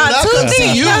entitled So when I about come two to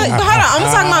things. you- No, hold on. I'm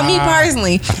talking about me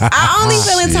personally. I only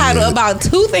feel entitled about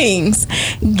two things: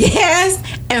 gas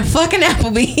and fucking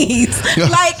Applebee's.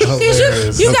 Like,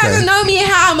 'cause you guys Okay. know me and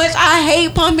how much I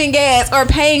hate pumping gas or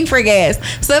paying for gas.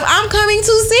 So if I'm coming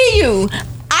to see you,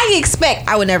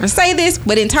 I would never say this,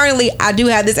 but internally I do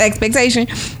have this expectation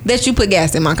that you put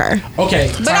gas in my car.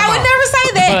 Okay, But I would never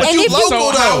say that. But And you if local,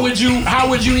 so though. how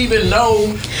would you even know?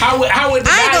 How would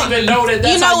the I ain't guy gonna- even know that?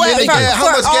 That's you know how what? you make make gas.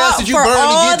 How much gas did you burn to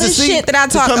all get to the see- shit that I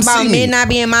to talk come about see me? men not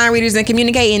being mind readers and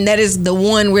communicating, that is the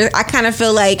one where I kind of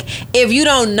feel like if you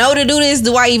don't know to do this,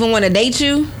 do I even want to date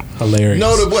you? hilarious.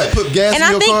 No, to what? Put gas And in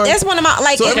I your think car? that's one of my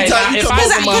like. So every Okay, time now, you if come I-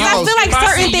 over because my I house, feel like if I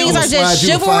certain see things you, are slide just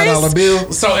you a $5 chivalrous.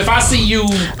 bill. So if I see you,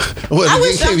 What, I they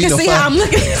wish gave y'all you could no see $5? how I'm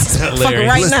looking at this motherfucker Hilarious.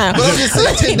 right now. But I'm just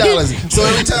saying $10. So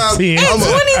every time See, Hey, I'm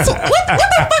 22. What the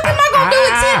fuck am I gonna do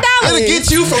with $10? it'll get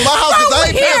you from my house because I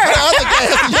ain't paying for the other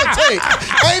gas in your tank.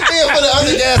 I ain't paying for the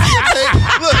other gas in your tank.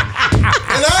 Look,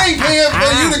 and I ain't paying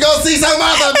for you to go see some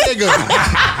other nigga.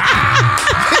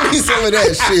 Give me some of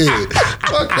that shit.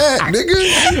 Fuck that, nigga.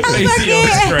 Maceo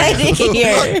is crazy.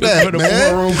 Fuck that, Put a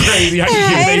man. room crazy. I can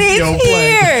Hey, get Maceo it's play.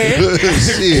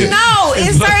 here. Shit. No,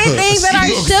 it's certain things that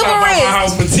You are gonna stop by my chivalrous.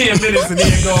 house for 10 minutes and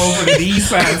then go over to the east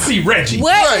side and see Reggie.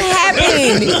 What Right.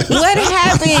 happened? What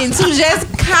happened to just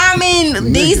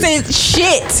common decent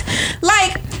shit?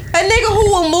 Like a nigga who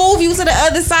will move you to the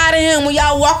other side of him when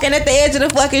y'all walking at the edge of the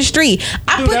fucking street.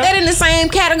 I Do put that? that in the same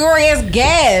category as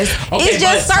gas. Okay, It's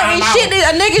just but certain time out. shit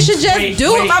that a nigga should just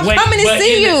do if I'm coming to but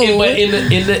see you.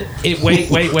 Wait.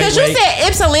 Because you said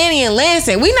Ypsilanti and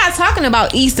Lansing, we not talking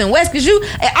about east and west. Because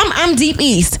I'm deep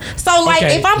east. So like,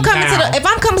 Okay, if I'm coming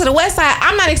now. to the west side,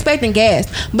 I'm not expecting gas.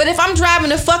 But if I'm driving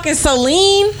to fucking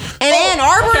Saline and Ann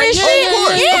Arbor okay, and yeah, shit, of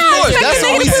course, yeah, of I course. expect That's a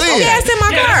what nigga we to put saying. gas in my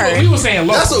Yeah, car. that's what we were saying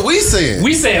local. That's what we saying.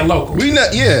 We saying local. We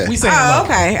not, yeah. We saying Oh,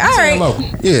 local. okay. We All saying right. local.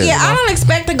 Yeah. I don't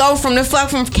expect to go from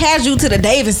casual to the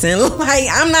Davidson. Like,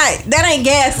 I'm not, that ain't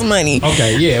gas money.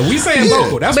 Okay, yeah, we saying Yeah.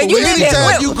 local. That's But what you we live saying. in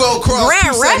Anytime you go across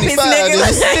Grand Rapids, 275,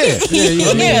 nigga. then yeah,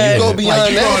 I mean, Yeah. you go Like, beyond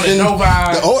you that, going to then Novi.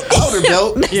 the outer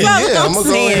belt. That's Yeah, all I'm I'm gonna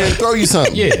go saying. ahead and throw you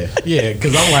something. Yeah,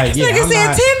 because I'm like, yeah, Nigga I'm said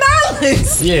not,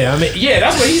 $10. yeah, I mean, yeah,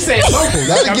 that's what he's saying. Local.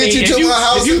 That'll I get mean, you if to my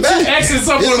house If you and back. two exits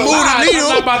up It'll on the move the line, needle. I'm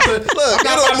not about to. Look, I'm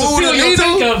not it'll about to move fill the your needle.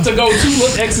 tank up to go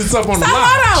 2 exits up on So the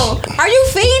line. hold on. Are you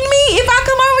feeding me if I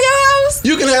come over your house?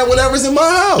 You can have whatever's in my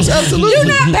house. Absolutely. You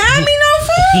not buying me no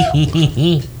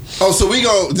food? Oh, so we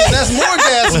go. Then that's more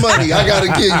gas money I gotta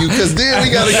give you, because then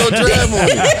we gotta go drive on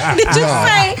you. Did you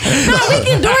say, no, we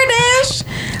can DoorDash?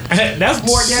 That's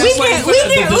more gas We money. can- we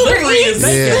can The delivery Uber is Eats.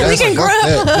 their Yeah, gas We that's can fuck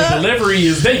grab that. The delivery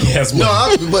is their gas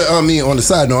money. No, but I mean, on the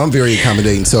side note, I'm very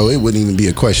accommodating, so it wouldn't even be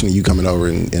a question of you coming over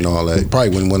and all that. Probably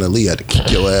wouldn't want to leave. I had to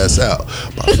kick your ass out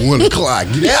by 1 o'clock.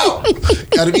 Get out.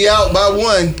 Got to be out by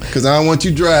 1, because I don't want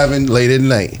you driving late at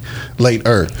night,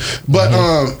 later. But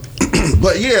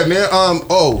but yeah, man.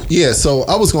 Oh yeah. So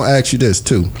I was gonna ask you this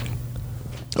too.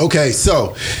 Okay,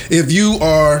 so if you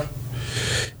are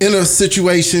in a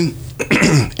situation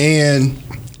and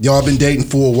y'all been dating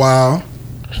for a while,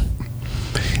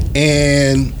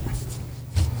 and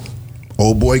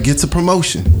old boy gets a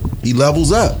promotion, he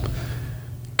levels up,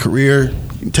 career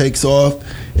takes off,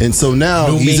 and so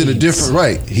now he's in a different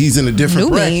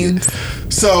bracket.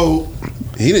 So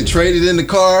he done traded in the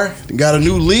car, got a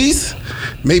new lease.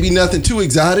 Maybe nothing too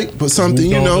exotic, but something,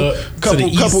 you know, couple,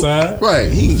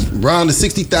 right? He's around the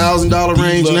 $60,000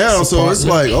 range now, so it's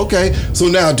like, okay. So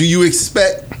now, do you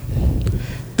expect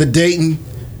the dating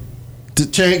to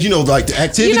change? You know, like the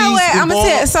activities. You know what? I'm gonna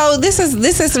tell you. So this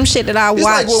is some shit that I watched.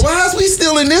 Like, well, why is we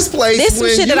still in this place? This some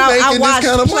shit that I watched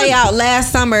kind of play money out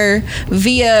last summer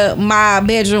via my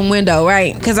bedroom window,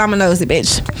 right? Because I'm a nosy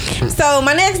bitch. So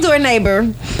my next door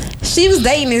neighbor, she was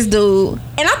dating this dude,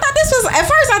 and I thought this was, at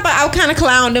first I thought I kind of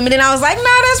clowned him, and then I was like, nah,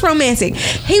 that's romantic.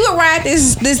 He would ride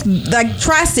this like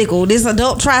tricycle, this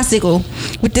adult tricycle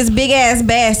with this big ass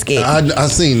basket. I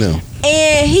seen them.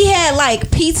 And he had like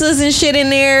pizzas and shit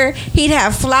in there. He'd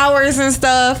have flowers and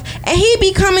stuff. And he'd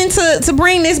be coming to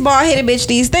bring this bald headed bitch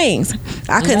these things.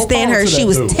 I couldn't stand her. She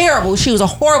was terrible. She was a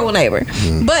horrible neighbor.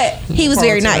 But he was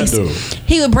very nice.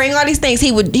 He would bring all these things.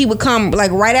 He would come like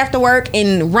right after work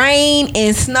in rain,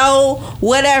 in snow,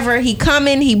 whatever. He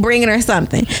coming, he bringing her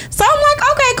something. So I'm like,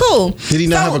 okay, cool. Did he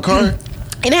not have a car?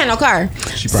 He didn't have no car.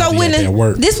 So when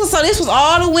this was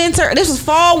all the winter. This was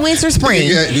fall, winter, spring.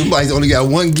 You might only got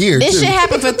one gear. This shit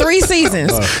happened for 3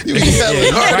 seasons. You right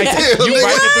through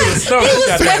the snow.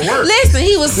 Listen,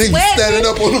 he was sweating. Standing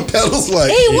up on the pedals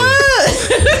like he was.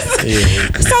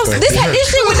 So this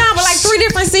shit went down for like 3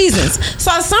 different seasons.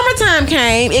 So summertime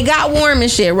came. It got warm and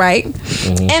shit, right?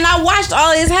 Mm-hmm. And I watched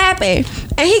all this happen.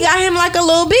 And he got him like a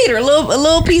little beater, a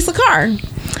little piece of car.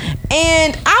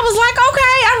 And I was like,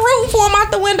 okay, I'm rooting for him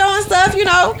out the window and stuff, you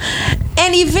know.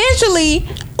 And eventually,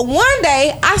 one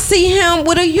day, I see him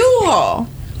with a U-Haul.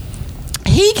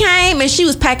 He came and she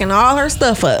was packing all her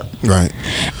stuff up. Right.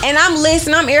 And I'm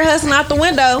listening, I'm ear hustling out the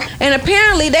window. And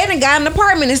apparently they done got an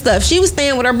apartment and stuff. She was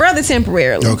staying with her brother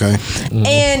temporarily. Okay. Mm-hmm.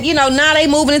 And, you know, now they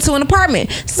moving into an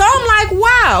apartment. So I'm like,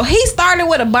 wow, he started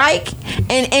with a bike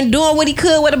and doing what he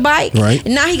could with a bike. Right.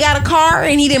 And now he got a car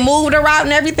and he done moved her out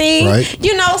and everything. Right.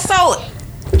 You know, so...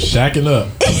 Shacking up.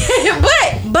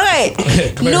 but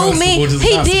new me,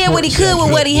 he did what he could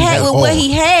with what he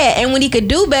had, and when he could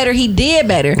do better, he did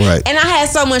better. Right. And I had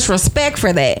so much respect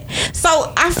for that.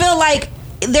 So I feel like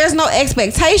there's no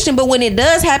expectation, but when it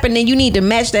does happen, then you need to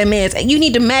match that man's. You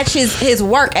need to match his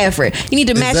work effort. You need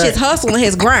to match his hustle and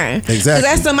his grind. Exactly. Because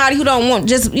that's somebody who don't want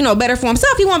just better for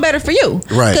himself. He want better for you.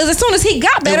 Right. Because as soon as he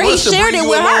got better, he shared it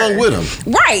with her. With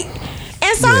him. Right.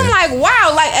 And so I'm like,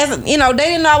 wow, like, as you know, they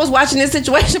didn't know I was watching this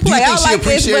situation play out like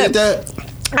this. Do you think she appreciated that?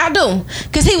 I do,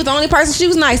 because he was the only person she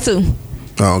was nice to.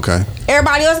 Oh, okay.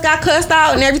 Everybody else got cussed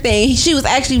out and everything. She was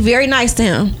actually very nice to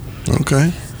him.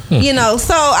 Okay. You know,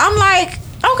 so I'm like,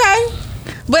 okay.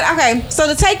 But okay, so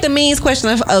to take the means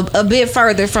question a bit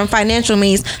further from financial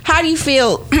means, how do you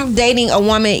feel dating a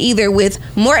woman either with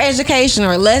more education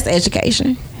or less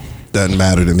education? Doesn't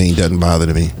matter to me. Doesn't bother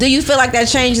to me. Do you feel like that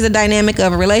changes the dynamic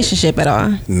of a relationship at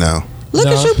all? No. Look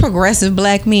at you, progressive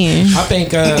black men. I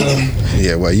think.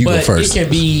 Yeah, well, you go first.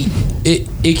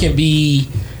 It can be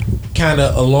kind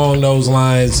of along those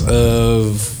lines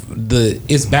of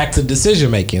it's back to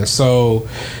decision making. So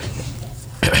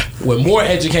with more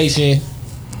education,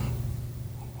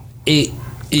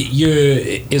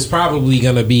 it's probably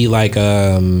gonna be like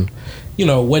you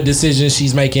know, what decisions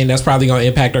she's making. That's probably gonna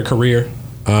impact her career.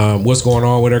 What's going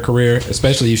on with her career,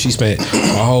 especially if she spent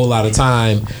a whole lot of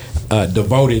time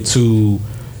devoted to,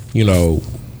 you know,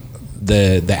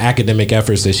 the academic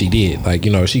efforts that she did. Like,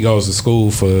 you know, she goes to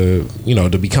school for, you know,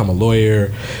 to become a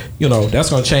lawyer. You know, that's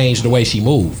going to change the way she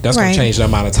moves. That's going to change the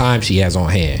amount of time she has on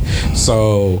hand.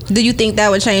 So, do you think that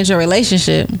would change your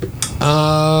relationship?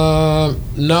 No.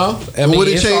 No. I mean, would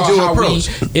it change your approach?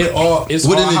 Would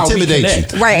it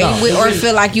intimidate you? Right. No, or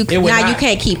feel like you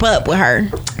can't keep up with her.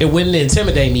 It wouldn't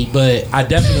intimidate me, but I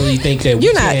definitely think that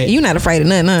you're not afraid of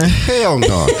nothing, huh? Hell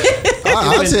no.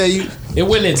 I'll tell you. It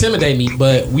wouldn't intimidate me,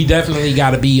 but we definitely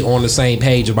got to be on the same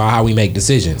page about how we make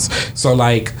decisions. So,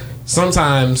 like,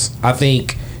 sometimes I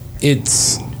think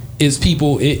it's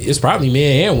people. It's probably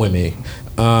men and women.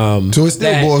 So it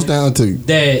still boils down to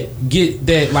get in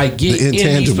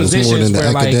these positions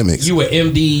where like you an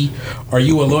MD or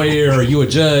you a lawyer or you a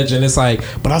judge, and it's like,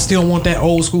 but I still want that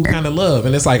old school kind of love.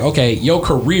 And it's like, okay, your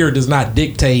career does not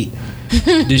dictate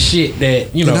the shit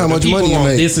that And how the much people money you on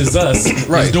make. This Is Us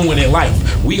Right. is doing in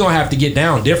life. We gonna have to get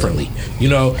down differently,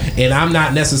 and I'm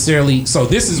not necessarily. So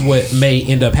this is what may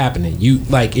end up happening. You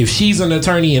like if she's an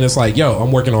attorney and it's like, yo,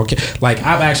 I'm working on like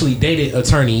I've actually dated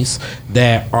attorneys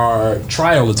that are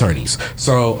trial attorneys.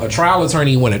 So a trial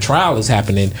attorney, when a trial is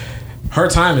happening, her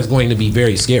time is going to be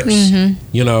very scarce.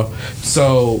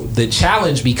 So the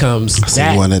challenge becomes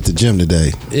that One at the gym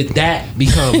today. that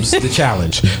becomes the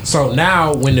challenge. So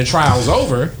now when the trial's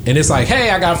over and it's like, hey,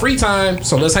 I got free time,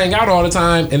 so let's hang out all the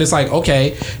time. And it's like,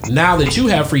 okay, now that you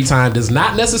have free time does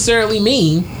not necessarily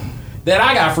mean that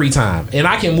I got free time and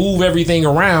I can move everything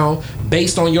around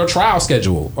based on your trial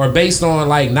schedule or based on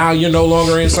like now you're no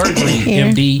longer in surgery,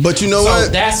 MD. But you know so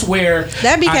what? That's where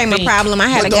That became a problem. I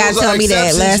had a But guy those are tell me that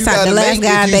exceptions last you time. The gotta last make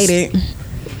guy I if you- dated.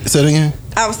 Say it again.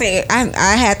 I was saying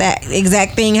I had that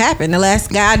exact thing happen. The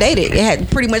last guy I dated, it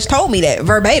had pretty much told me that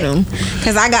verbatim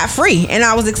because I got free and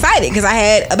I was excited because I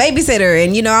had a babysitter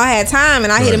and I had time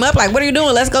and I hit him up like, "What are you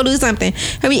doing? Let's go do something."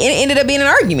 I mean, it ended up being an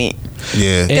argument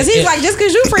Yeah. because he's like, "Just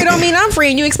because you free don't mean I'm free,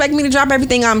 and you expect me to drop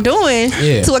everything I'm doing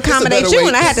to accommodate better you." way-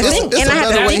 And I had to it's- think it's and a I had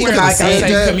better to way think to about say that.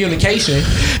 that. Communication.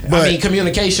 But- I mean,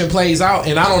 communication plays out,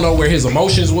 and I don't know where his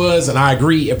emotions was, and I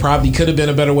agree it probably could have been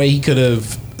a better way. He could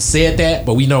have said that,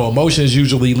 but we know emotions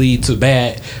usually lead to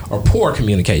bad or poor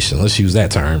communication. Let's use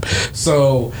that term.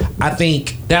 So I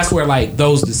think that's where like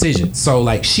those decisions. So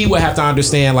like she would have to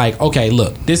understand like, okay,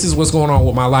 look, this is what's going on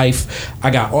with my life.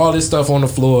 I got all this stuff on the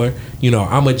floor.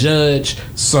 I'm a judge,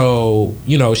 so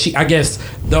I guess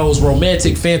those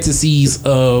romantic fantasies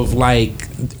of like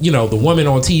the woman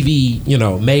on TV,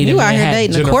 made in You out here Manhattan,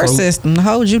 dating the Jennifer court system, the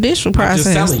whole judicial I'm process.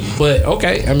 just telling you. But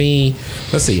okay, I mean,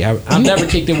 let's see. I've never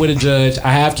kicked it with a judge.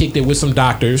 I have kicked it with some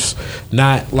doctors,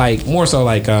 not like more so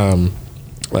like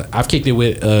I've kicked it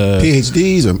with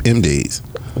PhDs or MDs?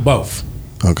 both.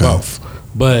 Okay. Both.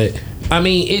 But I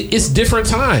mean, it's different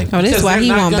time. Oh, this is why he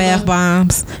want bath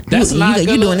bombs. That's not you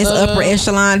gonna, doing this upper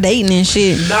echelon dating and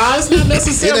shit. Nah, it's not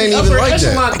necessarily It ain't even upper like that.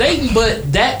 echelon dating,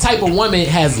 but that type of woman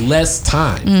has less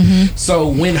time. So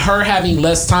when her having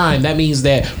less time, that means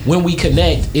that when we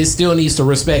connect, it still needs to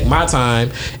respect my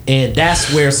time, and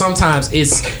that's where sometimes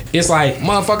it's like,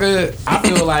 motherfucker, I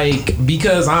feel like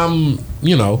because I'm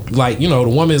the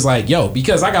woman's like, yo,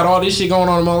 because I got all this shit going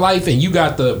on in my life and you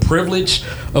got the privilege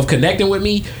of connecting with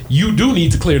me, you do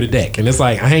need to clear the deck. And it's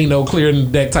like, I ain't no clearing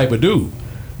the deck type of dude.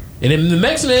 And then the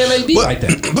next man may be like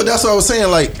that. But that's what I was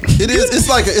saying. Like it's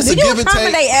like it's Do a you give and take.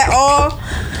 accommodate at all?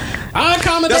 I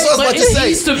accommodate, That's what I was but about to it say.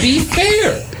 needs to be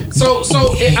fair.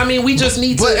 I mean, we just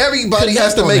need to. But everybody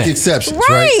has to connect on make that. exceptions,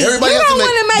 Right. right? You Everybody don't has to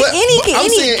want to make but I'm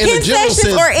saying any in the general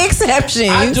concessions sense, or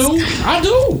exceptions. I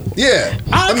do. yeah.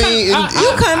 I mean, You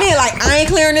come in like, I ain't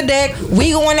clearing the deck.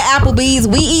 We going to Applebee's.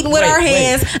 We eating with Wait, our wait.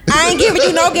 hands. I ain't giving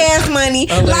you no gas money.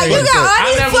 Like, you got all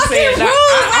I these never fucking said that.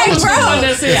 rules. I was the one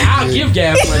that said I'll give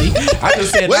gas money. I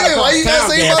just said wait, not why across you gotta town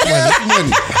say gas about money.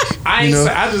 gas money? I ain't. You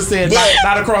know? I just said But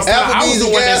not across town. I was Applebee's the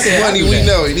and one that gas said money, I do we that.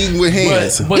 know it. Eating with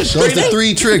hands. But Those straight the up-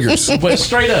 3 triggers. But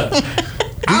straight up, Do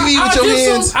you eat with your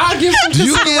hands? I'll give some Do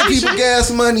you give consideration. people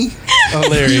gas money?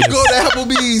 Hilarious. You go to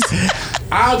Applebee's.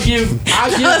 I'll give.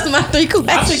 That's my 3 questions.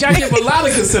 I think I give a lot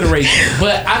of consideration,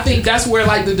 but I think that's where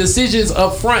like the decisions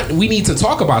up front, we need to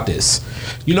talk about this.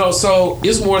 So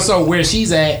it's more so where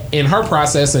she's at in her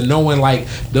process and knowing like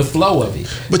the flow of it,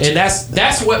 and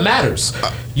that's what matters.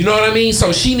 You know what I mean?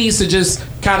 So she needs to just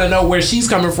kind of know where she's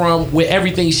coming from with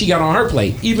everything she got on her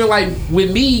plate. Even like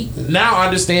with me now,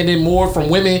 understanding more from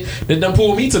women that done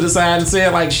pulled me to the side and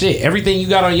said like, shit, everything you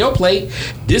got on your plate,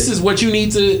 this is what you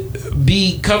need to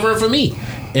be covering for me.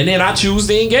 And then I choose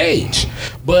to engage.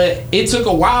 But it took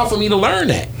a while for me to learn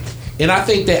that. And I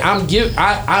think that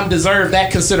I deserve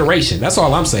that consideration. That's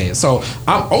all I'm saying. So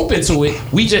I'm open to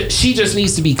it. She just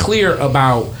needs to be clear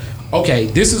about, okay,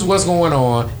 this is what's going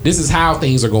on. This is how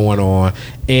things are going on.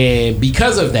 And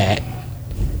because of that,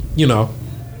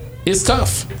 it's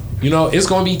tough. It's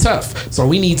going to be tough. So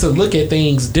we need to look at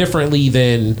things differently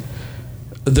than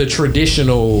the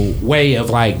traditional way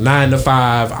of like 9 to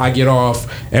 5. I get off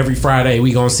every Friday.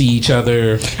 We gonna see each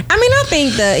other. I mean, I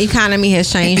think the economy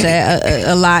has changed that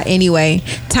a lot anyway.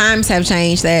 Times have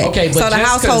changed that. Okay, but so the just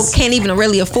household 'cause- can't even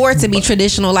really afford to be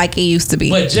traditional like it used to be.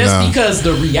 But just because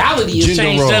the reality has Gender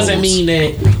changed doesn't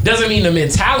roles. mean the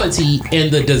mentality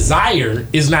and the desire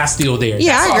is not still there.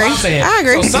 Yeah, That's I all agree. I'm saying. I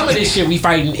agree. So some of this shit we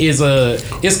fighting is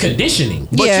conditioning.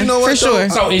 But yeah, you know what, for though? sure.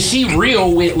 So is she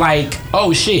real with like,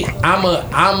 oh shit, I'm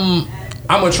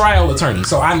a trial attorney,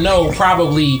 so I know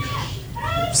probably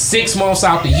 6 months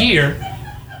out the year,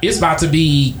 it's about to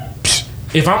be,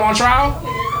 if I'm on trial,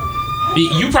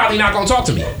 You probably not gonna talk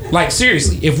to me. Like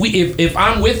seriously, if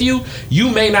I'm with you, you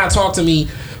may not talk to me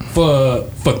for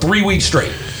 3 weeks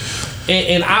straight.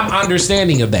 And I'm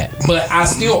understanding of that, but I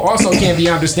still also can't be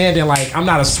understanding. Like I'm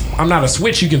not a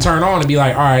switch you can turn on and be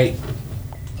like, all right,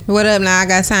 what up now? I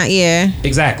got time. Yeah,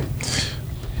 exactly.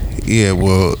 Yeah,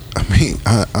 well, I mean,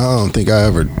 I don't think I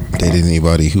ever dated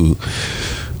anybody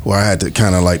where I had to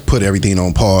kind of like put everything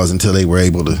on pause until they were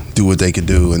able to do what they could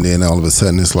do, and then all of a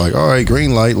sudden it's like, all right,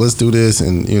 green light, let's do this,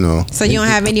 and you know. So you don't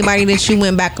have anybody that you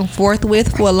went back and forth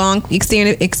with for a long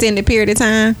extended period of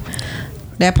time?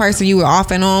 That person you were off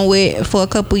and on with for a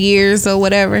couple years or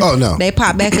whatever. Oh no, they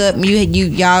pop back up. And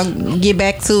y'all get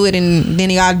back to it, and then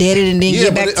y'all did it, and then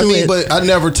get back to it. But I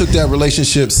never took that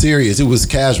relationship serious. It was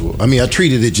casual. I mean, I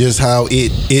treated it just how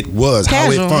it was,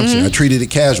 casual, how it functioned. Mm-hmm. I treated it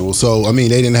casual. So I mean,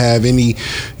 they didn't have any,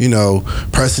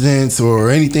 precedence or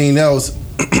anything else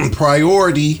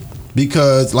priority.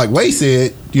 Because like Way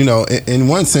said, in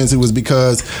one sense it was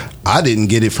because I didn't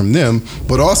get it from them,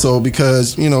 but also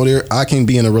because, I can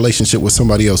be in a relationship with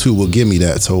somebody else who will give me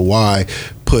that. So why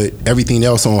put everything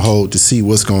else on hold to see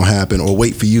what's going to happen, or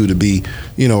wait for you to be,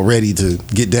 ready to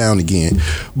get down again.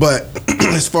 But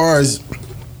as far as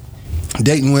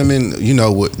dating women,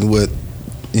 with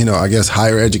I guess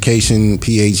higher education,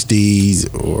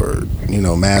 PhDs or,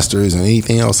 masters and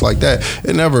anything else like that,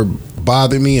 it never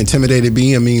bothered me, intimidated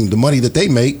me. I mean, the money that they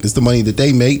make is the money that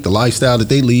they make. The lifestyle that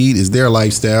they lead is their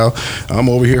lifestyle. I'm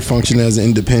over here functioning as an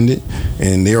independent,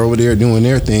 and they're over there doing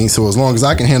their thing. So as long as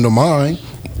I can handle mine,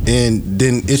 and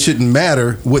then it shouldn't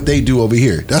matter what they do over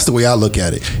here. That's the way I look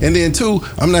at it. And then too,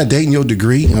 I'm not dating your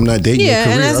degree. I'm not dating your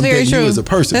career. I'm dating you as a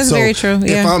person. That's very true.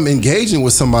 Yeah. If I'm engaging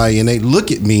with somebody and they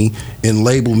look at me and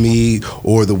label me,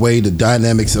 or the way the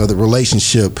dynamics of the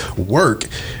relationship work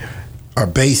are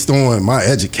based on my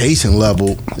education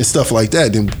level and stuff like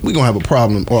that, then we're gonna have a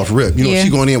problem off rip. She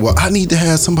going in, well, I need to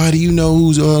have somebody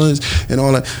who's all this and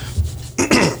all that.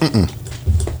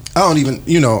 I don't even,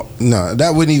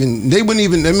 that wouldn't even, they wouldn't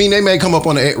even, I mean, they may come up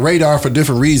on the radar for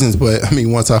different reasons, but I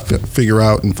mean, once I figure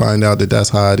out and find out that that's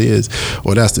how it is,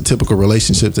 or that's the typical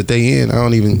relationships that they in, I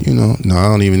don't even, I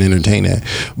don't even entertain that.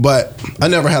 But I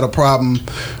never had a problem.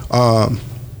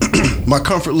 My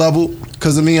comfort level,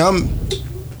 because I mean, I'm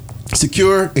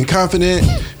secure and confident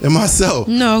in myself.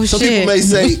 Some people may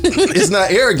say it's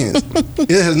not arrogance.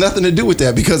 It has nothing to do with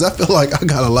that, because I feel like I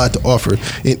got a lot to offer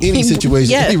in any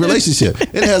situation, any relationship.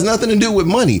 It has nothing to do with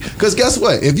money. Because guess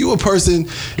what? If you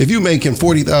making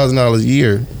 $40,000 a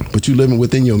year, but you living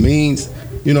within your means,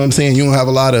 you know what I'm saying? You don't have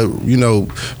a lot of,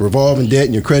 revolving debt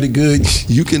and your credit good.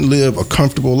 You can live a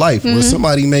comfortable life. Where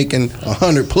somebody making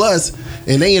 100 plus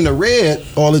and they in the red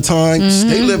all the time,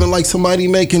 they living like somebody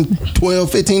making $12,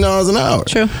 $15 an hour.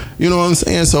 True. You know what I'm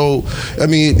saying? So, I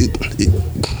mean,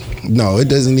 it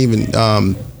doesn't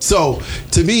even. So,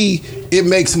 to me, it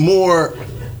makes more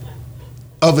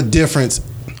of a difference,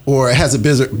 or it has a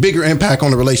bigger impact on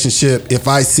the relationship if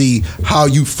I see how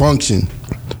you function,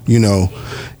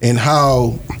 and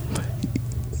how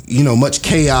much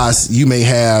chaos you may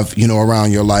have,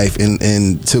 around your life.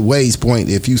 And to Way's point,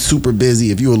 if you super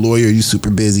busy, if you're a lawyer, you super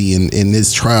busy, and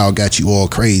this trial got you all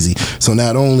crazy. So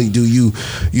not only do you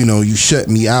shut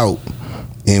me out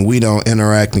and we don't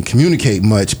interact and communicate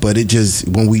much, but it just,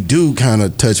 when we do kind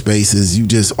of touch bases, you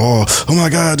just, oh my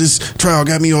God, this trial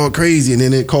got me all crazy. And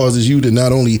then it causes you to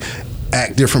not only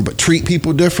act different, but treat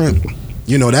people different.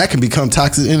 That can become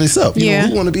toxic in itself.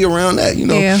 Who want to be around that?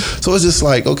 So it's just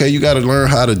like, okay, you got to learn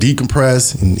how to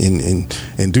decompress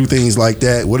and do things like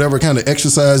that. Whatever kind of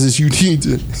exercises you need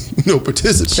to,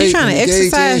 participate. She's trying to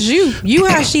exercise in. You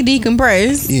how she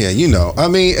decompress. Yeah, I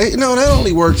mean, that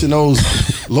only works in those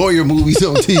lawyer movies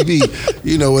on TV.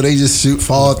 Where they just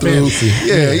fall through.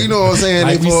 Yeah, you know what I'm saying?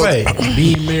 Like you say,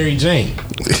 being Mary Jane,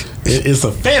 it's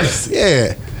a fantasy.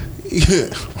 Yeah,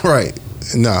 right.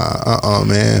 Nah,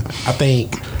 man. I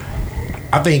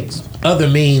think other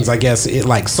means, I guess,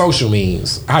 like social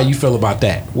means. How you feel about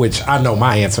that? Which I know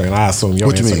my answer, and I assume your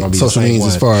answer is gonna be social the same means one.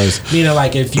 As far as meaning,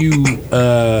 like if you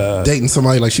dating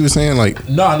somebody, like she was saying, like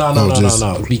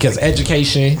no, because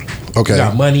education. Okay. You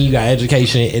got money, you got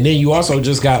education, and then you also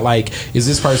just got like, is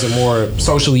this person more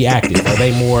socially active? Are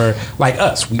they more like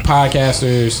us? We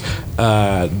podcasters.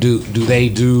 Do they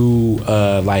do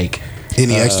like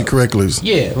any extracurriculars?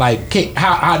 Yeah, like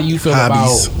how do you feel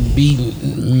hobbies about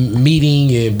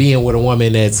meeting and being with a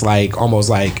woman that's like almost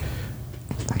like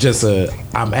just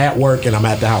I'm at work and I'm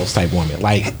at the house type woman,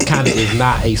 like kind of is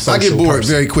not a social. I get bored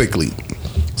person. Very quickly.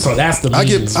 So that's the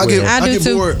means. I get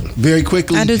bored very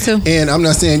quickly. I do too. And I'm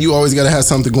not saying you always got to have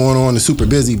something going on and super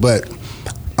busy, but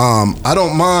I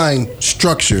don't mind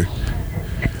structure,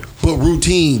 but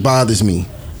routine bothers me.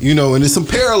 You know, and there's some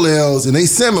parallels and they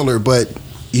similar, but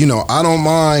you know, I don't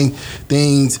mind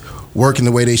things working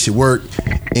the way they should work,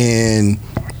 and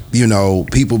you know,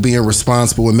 people being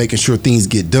responsible and making sure things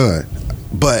get done.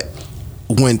 But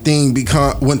when things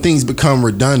become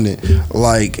redundant,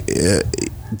 like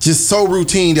just so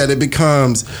routine that it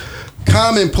becomes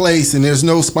commonplace and there's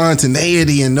no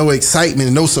spontaneity and no excitement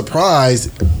and no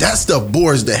surprise, that stuff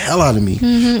bores the hell out of me.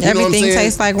 Mm-hmm. Everything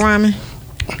tastes like ramen.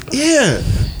 Yeah,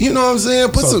 you know what I'm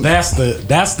saying.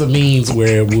 That's the means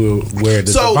where the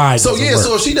divide. So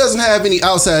if she doesn't have any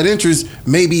outside interest,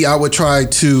 maybe I would try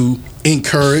to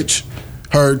encourage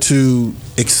her to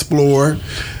explore,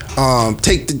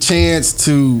 take the chance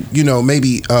to, you know,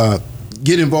 maybe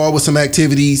get involved with some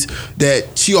activities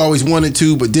that she always wanted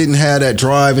to but didn't have that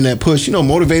drive and that push, you know,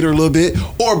 motivate her a little bit,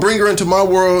 or bring her into my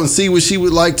world and see what she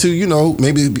would like to, you know,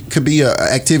 maybe it could be an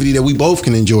activity that we both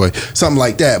can enjoy, something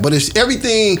like that. But if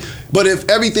everything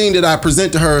that I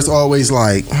present to her is always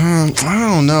like, I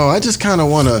don't know, I just kind of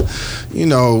want to, you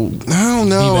know, I don't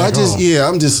know,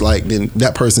 I'm just like, then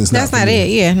that person's that's not it.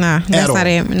 Yeah, nah, that's not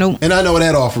it. Nope. And I know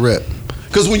that off rip.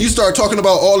 Because when you start talking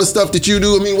about all the stuff that you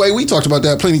do, I mean, we talked about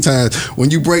that plenty of times.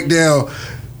 When you break down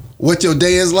what your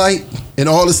day is like and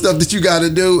all the stuff that you got to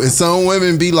do, and some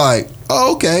women be like,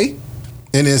 oh, okay.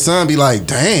 And then some be like,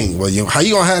 dang, well, how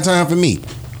you going to have time for me?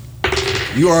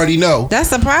 You already know. That's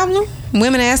the problem.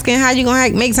 Women asking how you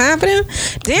gonna make time for them.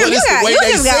 Damn, you just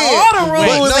got all the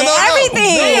rules and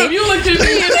everything. Damn, you looked at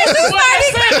me and that's the way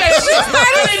I said that.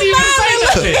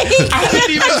 I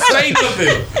didn't even say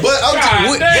nothing. But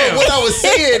what I was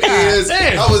saying is,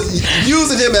 I was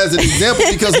using him as an example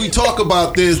because we talk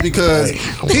about this because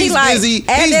he's busy.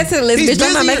 Add that to the list, bitch.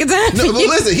 I'm not making time. No, but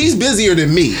listen, he's busier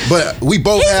than me, but we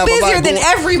both have a lot. He's busier than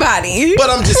everybody.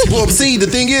 But see, the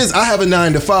thing is, I have a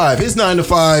 9 to 5. His 9 to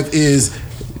 5 is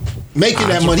making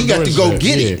that money. He got to go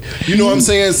get it. You know what I'm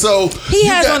saying? So he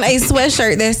has on a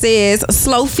sweatshirt that says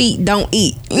 "Slow feet don't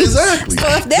eat." Exactly. So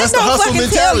if that's don't fucking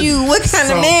tell you what kind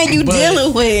of man you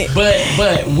dealing with.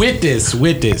 But with this,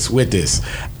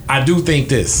 I do think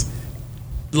this.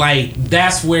 Like,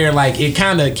 that's where, like, it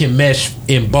kind of can mesh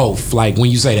in both, like, when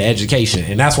you say the education.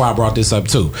 And that's why I brought this up,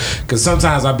 too. Because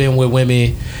sometimes I've been with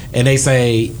women, and they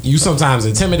say, you sometimes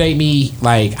intimidate me.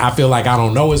 Like, I feel like I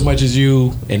don't know as much as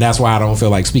you, and that's why I don't feel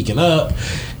like speaking up.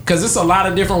 Because it's a lot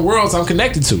of different worlds I'm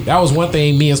connected to. That was one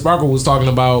thing me and Sparkle was talking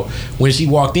about when she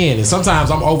walked in. And sometimes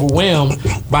I'm overwhelmed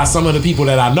by some of the people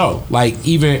that I know. Like,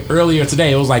 even earlier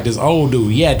today, it was like this old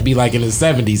dude. He had to be like in his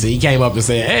 70s. And he came up and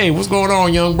said, hey, what's going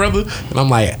on, young brother? And I'm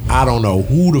like, I don't know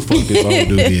who the fuck this old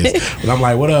dude is. But I'm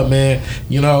like, what up, man?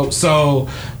 You know, so...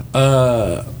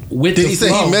 Did he say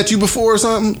he met you before or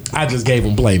something? I just gave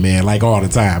him play, man, like all the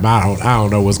time. I don't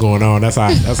know what's going on. That's how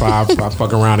I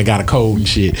fuck around and got a cold and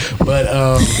shit. But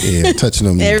yeah, touching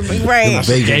them, right?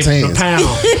 Gave him a pound.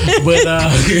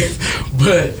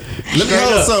 But let me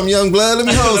hold something, young blood. Let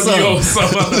me hold something.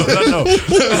 I know.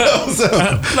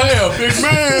 Big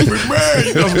man,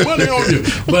 you got some money on you.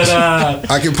 But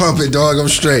I can pump it, dog. I'm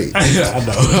straight. I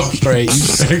know, I'm straight. You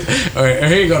straight. All right,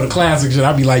 here you go, the classic shit.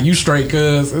 I be like, you straight,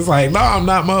 cuz. It's like, no, I'm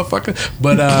not, motherfucker.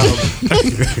 But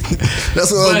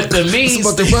that's what the means. I'm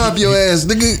about to rob your ass,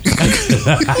 nigga.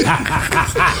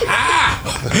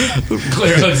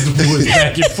 Claire Hugs the boys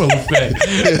back in full effect.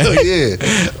 Hell yeah.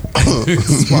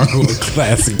 Sparkle,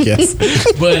 classic, yes.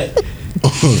 But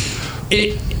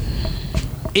it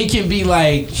can be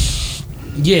like,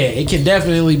 yeah, it can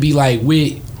definitely be like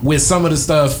with some of the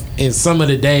stuff and some of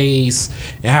the days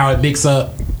and how it mix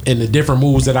up and the different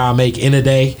moves that I make in a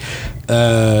day.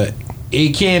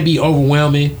 It can be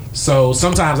overwhelming. So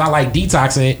sometimes I like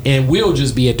detoxing and we'll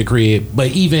just be at the crib.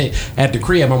 But even at the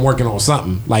crib, I'm working on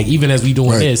something. Like, even as we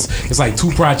doing this, it's like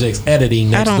 2 projects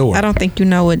editing next door. I don't think you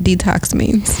know what detox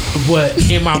means. But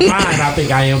in my mind, I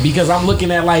think I am, because I'm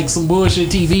looking at like some bullshit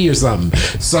TV or something.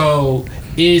 So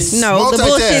it's the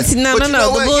bullshit.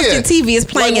 The bullshit TV is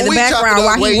playing in the background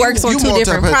while he works on 2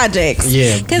 different projects.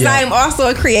 Yeah, because I am also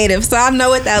a creative, so I know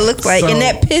what that looks like, and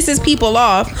that pisses people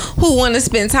off who want to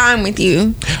spend time with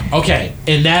you. Okay,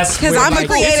 and that's because I'm a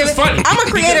creative. I'm a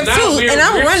creative too, and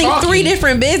I'm running 3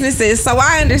 different businesses, so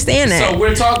I understand that. So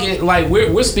we're talking like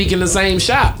we're speaking the same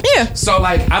shop. Yeah. So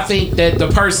like I think that the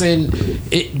person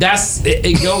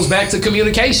it goes back to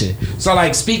communication. So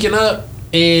like speaking up.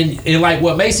 And like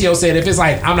what Maceo said, if it's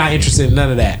like, I'm not interested in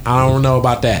none of that, I don't know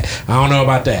about that, I don't know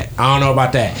about that, I don't know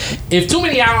about that. If too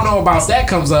many I don't know about that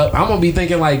comes up, I'm gonna be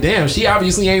thinking like, damn, she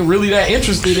obviously ain't really that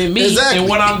interested in me and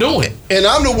what I'm doing. And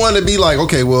I'm the one to be like,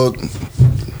 okay, well,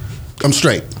 I'm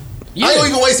straight. Yeah. I ain't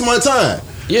even wasting my time.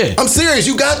 Yeah. I'm serious.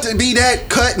 You got to be that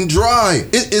cut and dry.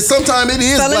 Sometimes it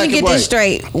is. So let black me get and white. this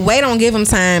straight. Way don't give him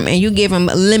time, and you give him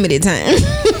limited time.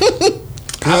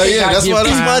 Oh yeah, that's why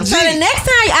that's my G. So the next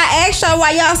time I ask y'all why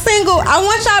y'all single, I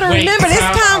want y'all to remember this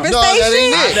conversation No, that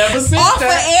ain't it. I never said off the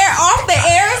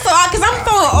air. So because I'm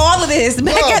throwing all of this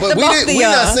back at the both of we're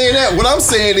y'all. not saying that. What I'm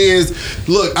saying is,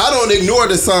 look, I don't ignore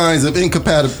the signs of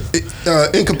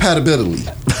incompatibility.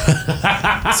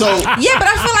 So yeah, but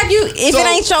I feel like if it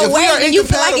ain't your way, then you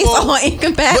feel like it's all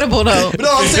incompatible though. No,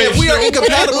 I'm saying if we are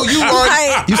incompatible, you are.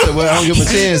 You said, well, I don't give him a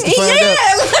chance to find out.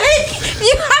 Like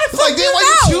you gotta Like, then why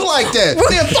you chew like that?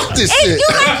 Man, fuck this shit. You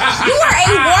are a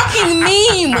walking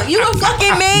meme. You a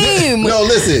fucking meme. No,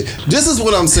 listen. This is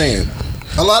what I'm saying.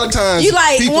 A lot of times, You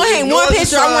like people one ignore the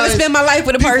picture. I want to signs. spend my life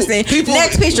with a person. people-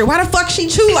 Next picture. Why the fuck she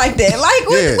chew like that? Like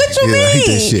what you mean? I hate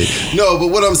that shit. No, but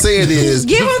what I'm saying is,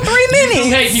 Give him 3 You minutes.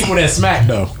 hate people that smack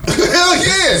though. hell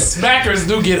yeah. Smackers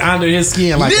do get under his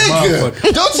skin like a Nigga,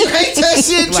 motherfucker. don't you hate that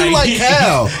shit? You Like, like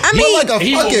how? I mean, like a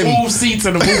He will fucking. move seats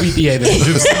in the movie theater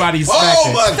if somebody smacks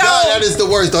Oh my god, that is the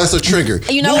worst. Though. That's a trigger.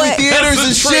 You know Movie what? theaters That's a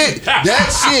and shit. trigger. That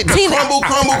shit. The Tina-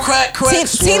 crumble, crack.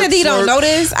 Tina D don't know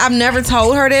this. I've never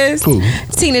told her this. Who?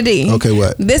 Tina D. Okay,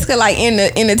 what? This could like in the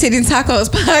Titty Tacos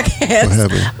podcast. What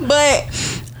happened? But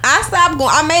I stopped going.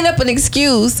 I made up an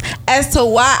excuse as to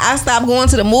why I stopped going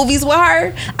to the movies with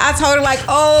her. I told her like,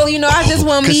 oh, you know, I just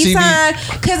want 'Cause me she be- time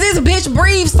because this bitch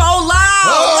breathes so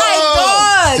loud. Like,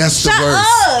 dog, that's the shut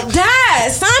worst. up,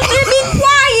 dad. Something be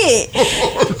quiet.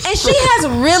 And she has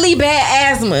really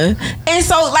bad asthma, and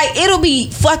so like it'll be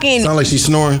fucking. Sound like she's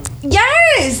snoring.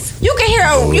 Yes, you can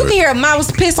hear a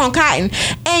mouse piss on cotton,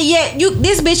 and yet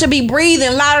this bitch will be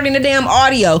breathing louder than the damn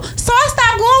audio. So I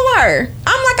stopped going with her.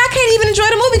 I'm like, I can't even enjoy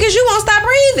the movie because you won't stop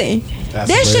breathing. That's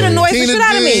That shit hilarious. annoys the shit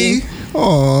out of me.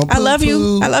 Oh, I love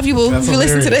you. I love you, boo. That's If you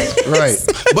listen to hilarious. this, Right,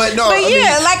 but no, But I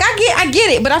yeah, mean, like I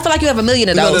get it, but I feel like you have a million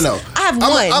of no. those. I have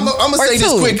one. I'm gonna or say this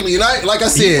two. quickly, and like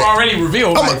I You've said, already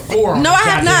revealed like 4. No, I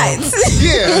have not.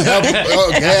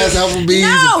 yeah, gas, Applebee's,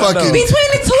 No, and fucking. between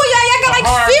the two of y'all got like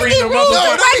Hard 50 breathing rules No,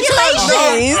 and don't be trying to-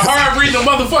 regulations. Hard breathing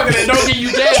motherfucker that don't give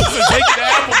you gas and take you to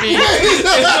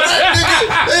Applebee's.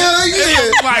 Hell yeah.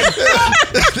 Like,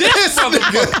 this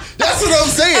motherfucker. That's what I'm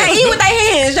saying. And eat with their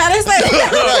hands, y'all. That's like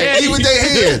Right, eat with their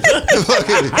hands.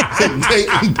 Fucking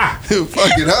dating,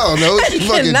 fucking, I don't know,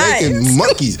 fucking Nice. dating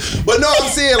monkeys. But no, I'm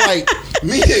saying like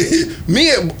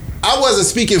me, I wasn't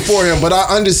speaking for him, but I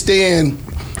understand,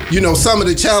 you know, some of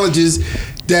the challenges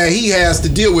that he has to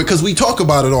deal with because we talk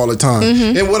about it all the time.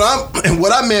 And what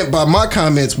I meant by my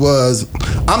comments was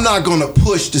I'm not going to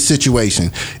push the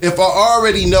situation. If I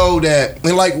already know that,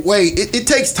 and like, wait, it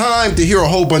takes time to hear a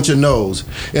whole bunch of no's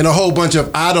and a whole bunch of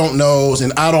I don't knows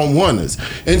and I don't wanters.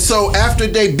 And so after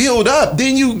they build up,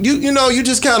 then you know, you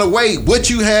just kind of wait what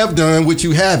you have done, what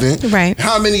you haven't. Right.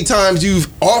 How many times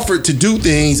you've offered to do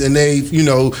things and they've, you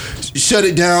know, shut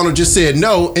it down or just said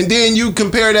no. And then you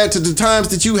compare that to the times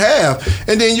that you have.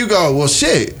 And then you go, well,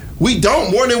 shit, we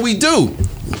don't more than we do.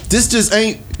 This just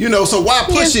ain't, you know, so why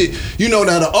push it? You know,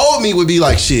 now the old me would be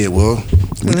like, shit, well,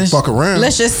 we can fuck around.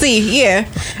 Let's just see. Yeah.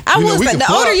 I You know, will we say can the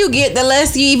fuck. older you get, the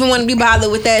less you even want to be bothered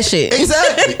with that shit.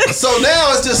 Exactly. So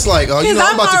now it's just like, oh, you Because know,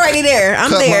 I'm about already to there. I'm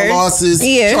cut there. my losses,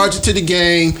 Yeah. charge it to the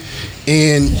gang,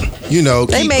 and, you know,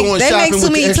 They keep make- going they shopping make too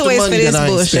with many the extra toys money for this that I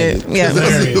ain't bullshit. spending. Yeah.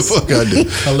 That's what the Hilarious. fuck I do.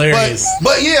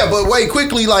 Hilarious. But wait,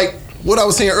 quickly, like what I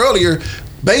was saying earlier,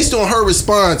 based on her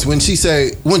response when she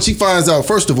finds out,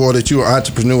 first of all, that you're an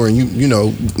entrepreneur and you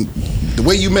know, the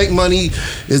way you make money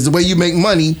is the way you make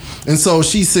money. And so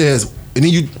she says, and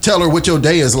then you tell her what your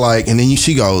day is like, and then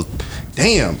she goes,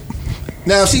 damn.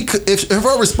 Now, if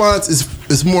her response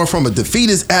is more from a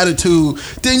defeatist attitude,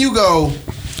 then you go,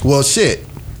 well, shit.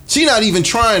 She not even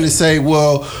trying to say,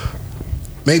 well,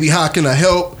 maybe how can I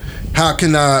help? How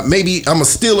can I, maybe I'm going to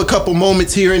steal a couple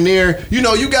moments here and there. You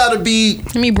know, you got to be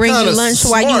Let me bring you kinda lunch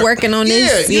while you smart. working on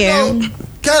this. Yeah, you know,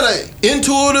 kind of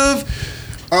intuitive.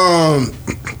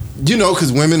 You know,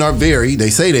 because women are very, they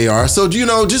say they are. So, you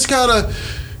know, just kind of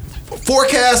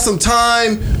forecast some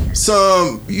time,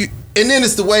 and then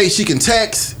it's the way she can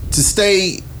text to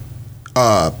stay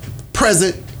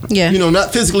present. Yeah. You know,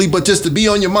 not physically, but just to be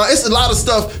on your mind. It's a lot of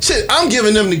stuff. Shit, I'm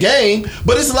giving them the game,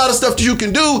 but it's a lot of stuff that you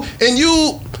can do, and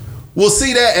you will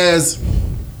see that as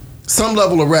some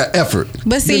level of effort.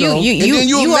 But see, know? you And then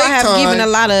you'll all make have time. given a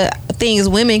lot of things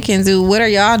women can do. What are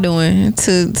y'all doing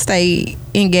to stay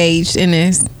engaged in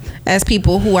this as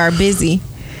people who are busy?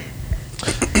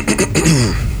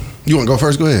 You want to go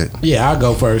first? Go ahead. Yeah, I'll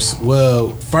go first. Well,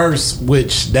 first,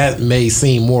 which that may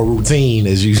seem more routine,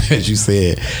 as you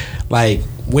said. Like,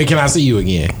 when can I see you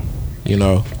again? You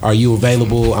know, are you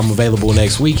available? I'm available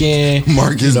next weekend.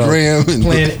 Marcus Graham and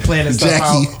planning stuff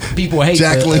Jackie, out. People hate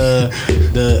Jacqueline.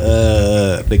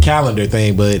 the calendar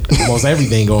thing, but almost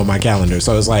everything go on my calendar.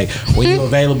 So it's like, when you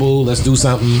available, let's do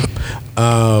something.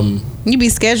 You be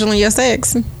scheduling your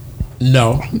sex.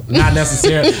 No, not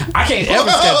necessarily. I can't ever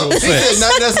schedule He said sex.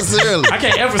 not necessarily. I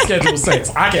can't ever schedule sex.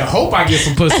 I can hope I get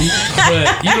some pussy,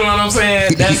 but you know what I'm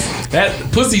saying?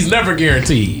 That pussy's never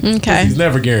guaranteed. Okay. Pussy's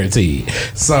never guaranteed.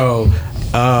 So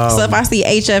So if I see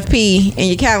HFP in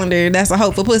your calendar, that's a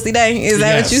hope for pussy day. Is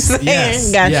that what you saying?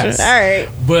 Yes, Gotcha. yes. All right.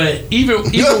 But even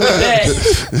with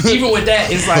that,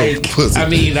 it's like, Pussy. I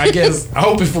mean, I guess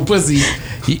hoping for pussy.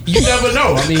 You never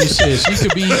know. I mean, shit, she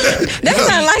could be. That's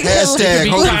not like Hashtag Could be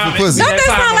hoping time- for pussy. Don't that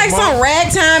sound like Time some of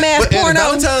ragtime ass But porno?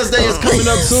 Valentine's Day is coming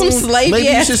up soon. Some slavey Maybe you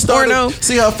ass should start porno.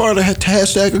 see how far the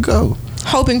hashtag could go.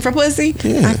 Hoping for pussy?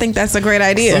 Yeah. I think that's a great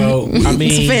idea. So, I mean,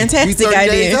 it's a We fantastic 30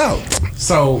 days idea. out.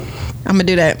 So, I'm gonna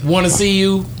do that. want to see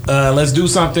you? Let's do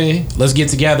something. Let's get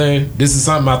together. This is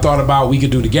something I thought about. We could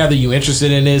do together. You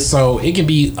interested in this? So it can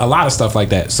be a lot of stuff like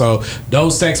that. So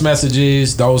those text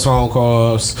messages, those phone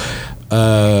calls,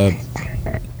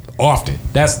 often.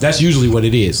 That's usually what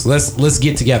it is. Let's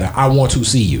get together. I want to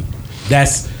see you.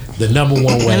 That's the number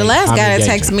one way. And the last I'm guy that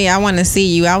engaging. texted me, I want to see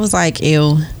you. I was like,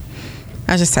 ew.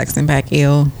 I just texted him back,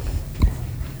 ew.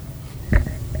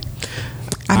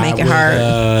 I make it would,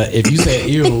 hard. If you said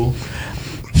ew,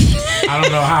 I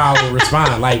don't know how I would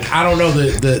respond. Like, I don't know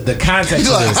the context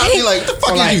You of like, this. I'd be like, the fuck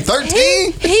So, like, is you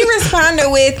 13? He responded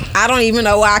with, I don't even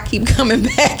know why I keep coming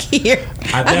back here.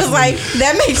 I was definitely- like,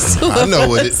 that makes two I of know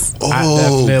what us. it. I Oh,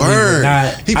 definitely would burn.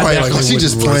 not- He I probably like, definitely oh, she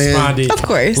just would playing. responded Of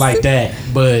course. like that,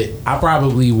 but I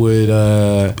probably would.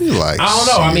 You like, I don't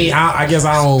know. I shit. mean, I guess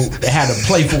I don't have a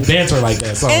playful banter like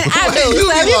that. So And I Wait, do.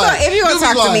 you So be like- if you're you gonna be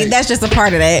talk to me, like- that's just a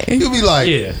part of that. You be like,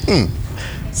 yeah.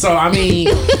 So I mean,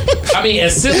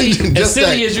 as silly Just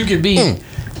that. as you could be.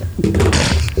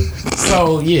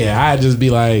 So yeah, I'd just be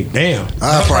like, damn.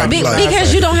 I probably be like,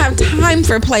 Because you don't have time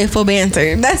for playful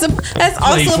banter. That's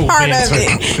also Playful part banter.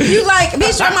 of it. You like,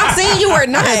 bitch, am I seeing you or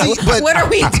not? but What are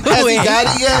we has he doing?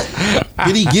 got it yet?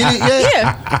 Did he get it yet?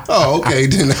 Yeah, Oh, okay.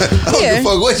 Then I don't give Yeah. a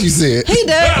fuck what you said. he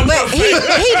does, but he does.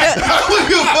 I don't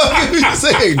give a fuck if you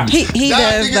said. He Nah,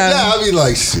 does, nigga, though. nah. I be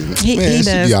like, shit. He Man, she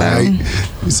does, be all right.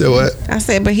 though. You said what? I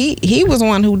said, but he was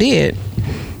one who did.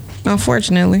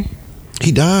 Unfortunately,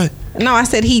 He died. no, I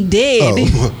said he did.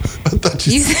 Oh, I thought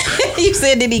you. You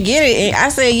said, did he get it? And I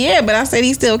said, yeah, but I said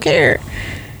he still cared.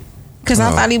 Because I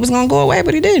thought he was going to go away,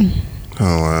 but he didn't.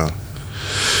 Oh wow.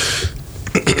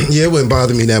 Yeah, it wouldn't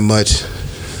bother me that much.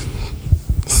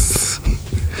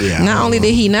 Yeah. Not only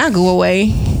did he not go away,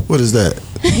 What is that?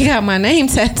 he got my name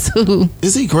tattooed.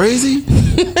 Is he crazy?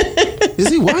 Is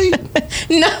he white?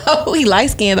 No, he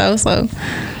light skinned though, so.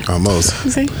 Almost.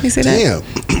 You see that?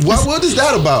 Damn. What is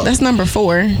that about? That's number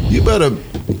 4. You better.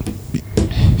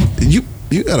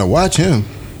 You gotta watch him.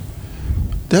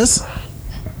 That's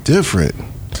different.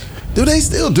 Do they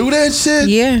still do that shit?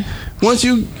 Yeah, Once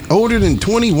you older than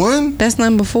 21? that's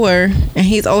number 4. And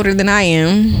he's older than I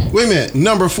am. Wait a minute.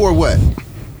 Number 4 what?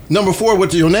 Number 4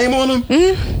 with your name on him?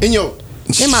 Mm-hmm.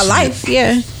 In my life,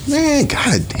 yeah. Man,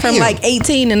 god damn. From like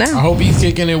 18 to I now. hope he's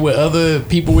kicking it with other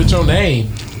people with your name.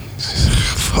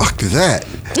 Fuck that.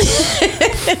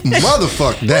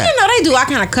 Motherfuck that. You know, they do all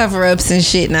kind of cover-ups and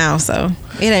shit now, so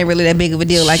it ain't really that big of a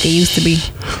deal like it used to be.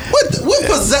 What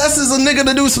possesses a nigga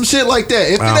to do some shit like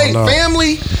that? If I it don't ain't know.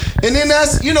 family, and then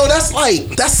that's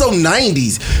that's so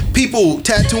 90s. People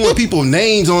tattooing people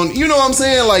names on, you know what I'm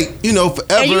saying? Like, forever.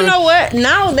 And you know what?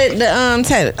 Now that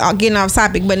the getting off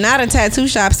topic, but now the tattoo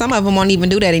shops, some of them won't even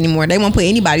do that anymore. They won't put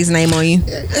anybody's name on you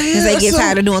because they get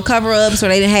tired of doing cover-ups, or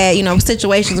they done had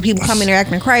situations where people come in there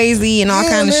acting crazy and all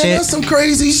kind of man, shit. That's some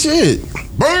crazy shit.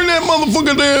 Burn that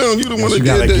motherfucker down. You don't want to You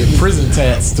get gotta that. get prison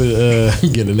tats to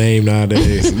get a name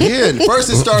nowadays. Yeah,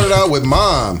 first it started out with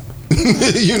mom.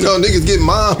 Niggas get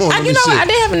mom on them You and know shit. what? I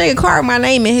did have a nigga carve my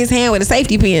name in his hand with a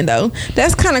safety pin though.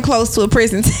 That's kind of close to a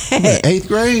prison tag. 8th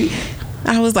grade?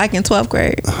 I was like in 12th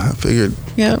grade. I figured.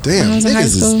 Yep. Damn, I was in high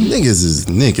school. niggas is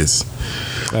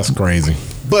niggas. That's crazy.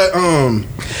 But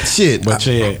shit. But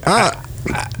yeah,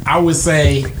 I would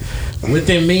say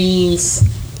within means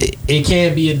it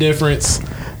can be a difference.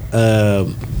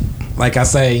 Like I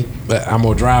say, I'm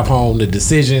gonna drive home the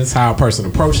decisions, how a person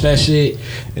approach that shit,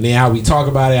 and then how we talk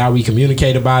about it, how we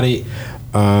communicate about it.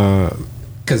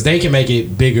 Because they can make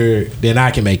it bigger than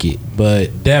I can make it,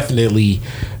 but definitely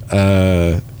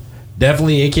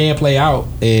it can play out.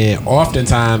 And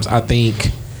oftentimes, I think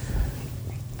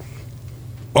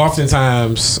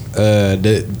oftentimes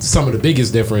some of the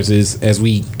biggest differences as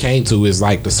we came to is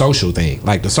like the social thing,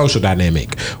 like the social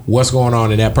dynamic. What's going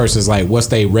on in that person's life? What's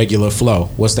their regular flow?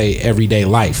 What's their everyday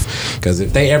life? Because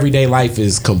if their everyday life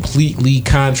is completely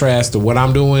contrast to what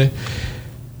I'm doing,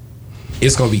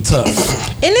 it's gonna be tough.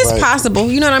 And it's possible,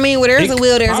 you know what I mean? Where there's a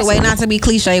will, there's a way. Not to be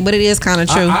cliche, but it is kind of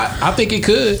true. I think it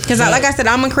could, because like I said,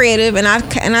 I'm a creative, and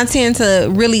I tend to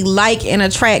really like and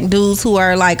attract dudes who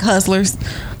are like hustlers,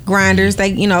 grinders.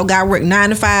 They got work 9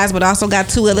 to 5s, but also got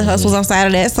 2 other hustles outside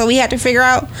of that. So we had to figure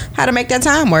out how to make that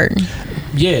time work.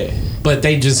 Yeah. But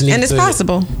they just need and it's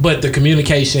possible. But the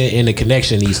communication and the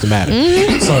connection needs to matter.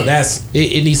 So that's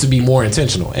it needs to be more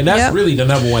intentional. And that's really the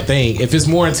number one thing. If it's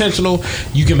more intentional,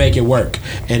 you can make it work.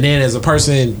 And then as a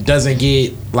person doesn't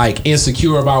get like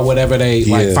insecure about whatever they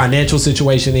like financial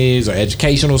situation is or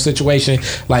educational situation.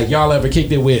 Like y'all ever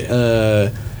kicked it with I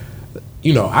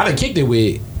done kicked it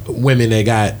with women that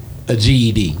got a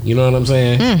GED. You know what I'm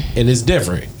saying? And it's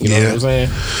different. You know what I'm saying?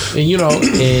 And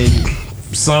and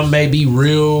some may be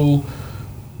real,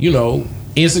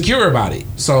 insecure about it.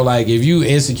 So, like, if you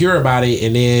insecure about it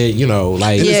and then,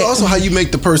 like... And it's also how you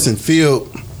make the person feel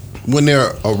when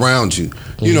they're around you.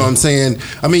 You know what I'm saying?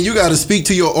 I mean, you got to speak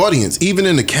to your audience, even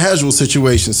in a casual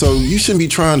situation. So you shouldn't be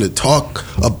trying to talk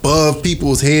above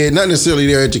people's head, not necessarily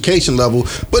their education level.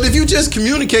 But if you just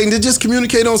communicating, then just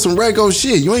communicate on some regular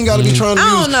shit. You ain't got to be trying to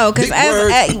use don't know, because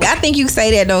I think you say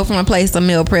that though from a place of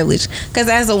male privilege. Because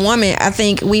as a woman, I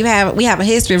think we have a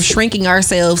history of shrinking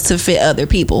ourselves to fit other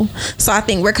people. So I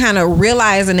think we're kind of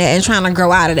realizing that and trying to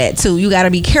grow out of that too. You got to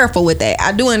be careful with that.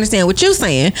 I do understand what you're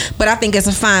saying, but I think it's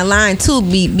a fine line too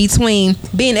between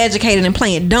being educated and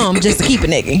playing dumb just to keep a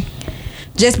nigga.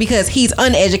 Just because he's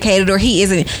uneducated or he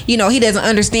isn't, he doesn't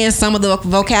understand some of the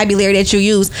vocabulary that you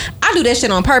use. I do that shit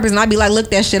on purpose and I be like,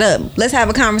 look that shit up. Let's have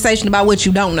a conversation about what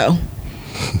you don't know.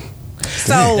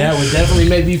 So that would definitely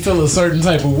make me feel a certain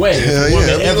type of way. I'd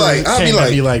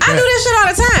be like, I do this shit all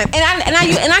the time,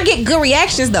 and I get good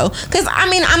reactions though, because I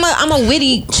mean I'm a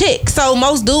witty chick, so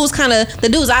most dudes the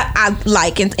dudes I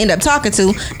like and end up talking to,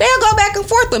 they'll go back and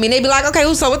forth with me. They be like,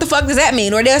 okay, so what the fuck does that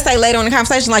mean? Or they'll say later in the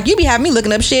conversation, like, you be having me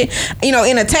looking up shit, in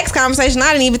a text conversation.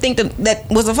 I didn't even think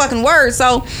that was a fucking word.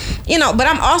 So, but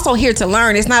I'm also here to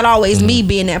learn. It's not always me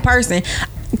being that person.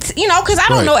 Because I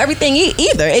don't know everything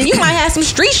either, and you might have some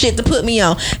street shit to put me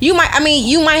on. You might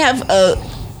have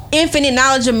infinite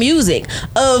knowledge of music,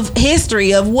 of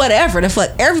history, of whatever the fuck.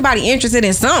 Everybody interested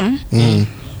in something.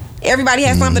 Everybody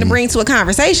has something to bring to a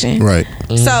conversation, right?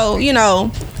 So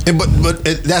but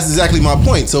that's exactly my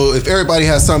point. So if everybody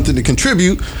has something to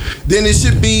contribute, then it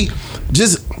should be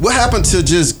just what happened to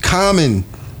just common,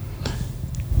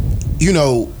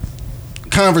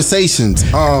 conversations,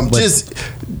 just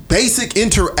basic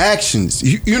interactions.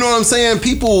 You know what I'm saying?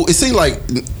 People, it seems like,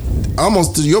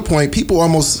 almost to your point, people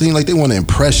almost seem like they want to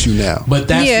impress you now. But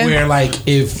that's where, like,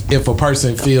 if a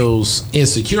person feels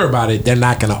insecure about it, they're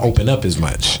not going to open up as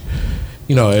much.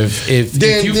 If do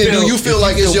you feel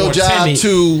like it's your job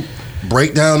to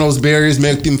break down those barriers,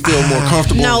 make them feel more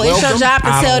comfortable? No, it's your job to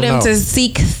tell them to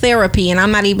seek therapy, and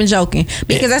I'm not even joking,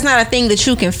 because that's not a thing that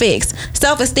you can fix.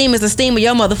 Self-esteem is esteem of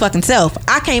your motherfucking self.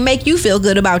 I can't make you feel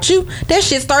good about you. That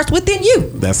shit starts within you.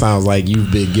 That sounds like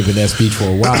you've been giving that speech for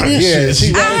a while. I have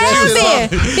been,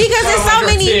 because it's so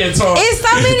many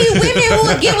women who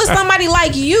would get with somebody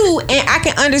like you, and I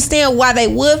can understand why they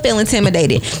would feel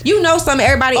intimidated.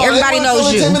 Everybody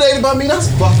knows you. Intimidated by me? That's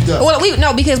fucked up.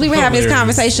 Well, because we were having this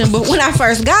conversation, but when I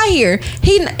first got here,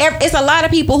 it's a lot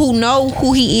of people who know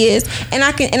who he is, and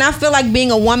I feel like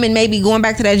being a woman, maybe going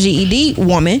back to that GED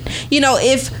woman,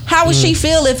 how would she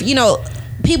feel if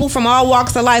people from all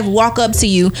walks of life walk up to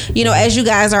you, as you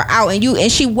guys are out,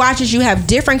 and she watches you have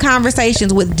different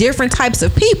conversations with different types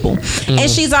of people, and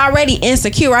she's already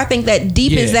insecure. I think that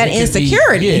deepens that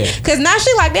insecurity, because now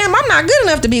she's like, damn, I'm not good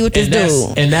enough to be with this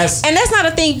dude, and that's not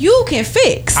a thing you can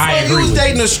fix. I agree. If you was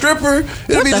dating a stripper,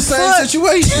 it'd be the same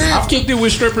situation. I've kicked it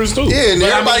with strippers too. Yeah, and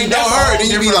everybody know her,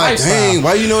 then you be like, dang,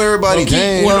 why you know everybody?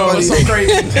 Dang, it's so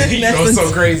crazy. It's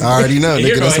so crazy. I already know.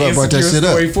 Nigga, that's why I brought that shit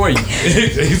up. For you.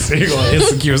 You're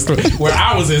going insecure story where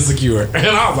I was insecure, and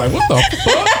I was like, what the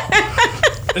fuck?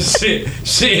 shit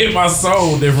hit my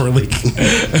soul differently.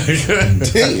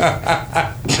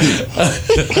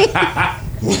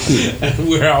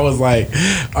 Where I was like,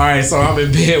 all right, so I'm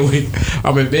in bed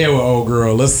with old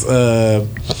girl. Let's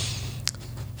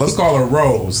call her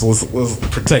Rose. Let's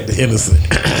protect the innocent.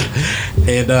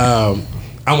 And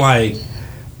I'm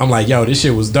like, yo, this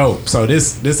shit was dope. So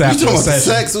this after the session,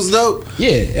 sex was dope.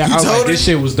 Yeah, I was like, this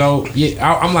shit was dope.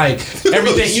 Yeah, I'm like,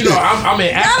 everything. I'm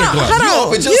in afterglow. Hold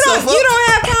on, you don't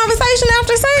have conversation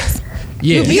after sex?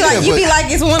 Yeah. You be but- like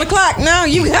it's 1 o'clock. No,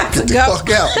 you got to go. Fuck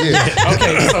out. Yeah.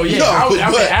 Okay, so yeah,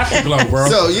 I'm but- in Afterglow, bro.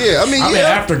 So yeah, I mean, I'm in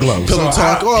Afterglow. Pillow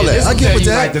talk, all and that. this I will get tell with you,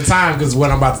 that. like the time, because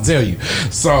what I'm about to tell you.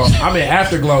 So I'm in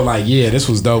Afterglow, like, yeah, this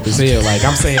was dope as hell. Like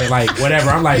I'm saying, like whatever.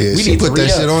 I'm like, Yeah, we she need put to that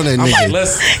re-up. shit on that I'm nigga. like,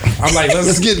 let's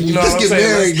Let's get you know what I'm saying?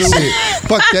 married. Let's- Shit.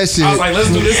 Fuck that shit. I was like, let's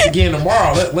do this again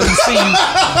tomorrow. Let me see.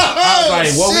 I was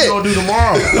like, what Shit. we gonna do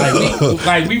tomorrow?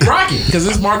 Like we rocking because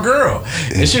it's my girl.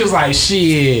 And she was like,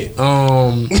 shit.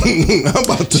 I'm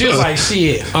about to. She was like,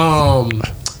 shit.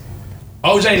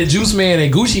 OJ the Juice Man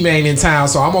and Gucci Mane in town,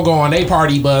 so I'm gonna go on a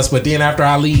party bus. But then after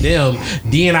I leave them,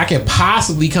 then I can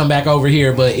possibly come back over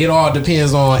here. But it all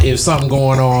depends on if something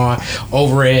going on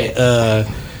over at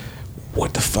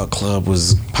what the fuck club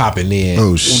was popping in.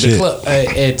 Oh, The shit. club,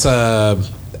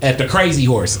 at the Crazy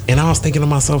Horse, and I was thinking to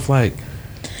myself like,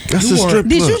 That's you a are- strip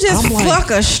Did club. you just I'm like-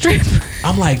 fuck a stripper?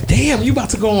 I'm like, damn, you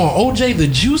about to go on OJ the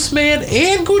Juice Man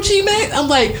and Gucci Mane? I'm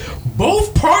like,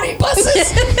 both party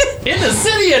buses in the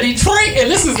city of Detroit, and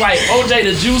this is like OJ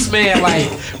the Juice Man, like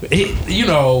you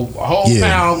know, whole Yeah.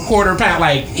 pound, quarter pound,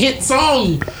 like hit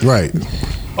song Right.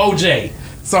 OJ.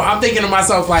 So I'm thinking to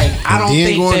myself like, I don't Then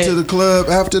think going that. to the club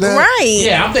after that. Right.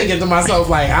 Yeah, I'm thinking to myself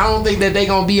like, I don't think that they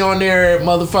gonna be on there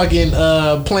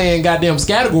motherfucking playing goddamn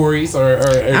categories or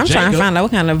I'm trying to Jacob. find out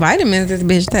what kind of vitamins this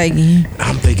bitch taking.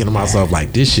 I'm thinking to myself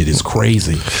like, this shit is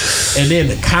crazy. And then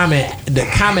the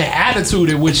comment attitude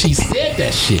in which he said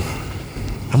that shit,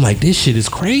 I'm like, this shit is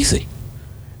crazy.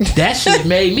 That shit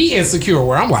made me insecure.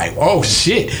 Where I'm like, oh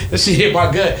shit, that shit hit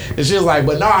my gut. And she was like,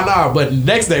 but nah. But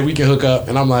next day we can hook up.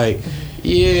 And I'm like,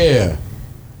 yeah.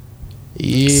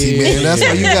 See, man, that's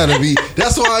why you gotta be.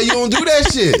 That's why you don't do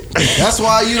that shit. That's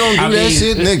why you don't do that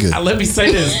shit, nigga. Let me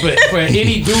say this, but for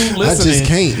any dude I listening, just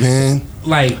can't, man.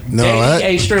 like No, dating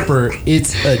a stripper,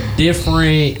 it's a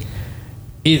different.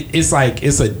 It's like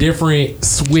it's a different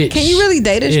switch. Can you really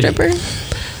date a in it. stripper?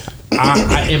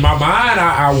 I, in my mind,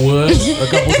 I would a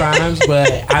couple times, but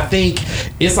I think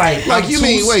it's like Like I'm you too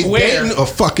mean wait, square. dating or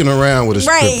fucking around with a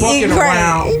stripper? Right. Fucking Right.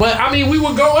 around, but I mean, we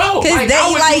would go out. Cause Like they I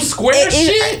would like do square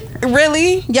shit.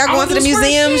 Really? Y'all I going would to the do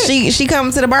square museum? shit. She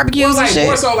comes to the barbecues Well, and like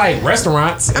more shit. so like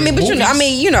restaurants. I mean, and but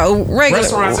movies. regular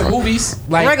Restaurants and movies,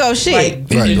 like Regular shit.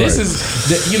 Like, Right, and this right.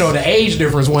 is the age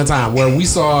difference. One time where we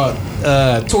saw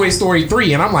Toy Story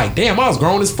 3, and I'm like, damn, I was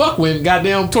grown as fuck when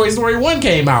goddamn Toy Story 1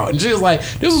 came out, and she was like,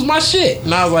 this was my shit,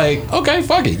 and I was like, okay,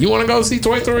 fuck it, you want to go see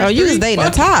Toy Story? Oh, you 3? was dating a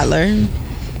Fuck it. toddler.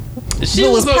 She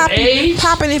Who was of popping age.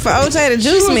 it for OJ the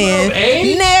Juice was Man. of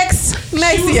age. Next She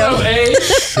was yo. of age.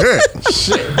 Shit.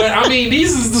 Shit. But I mean,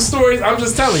 these is the stories. I'm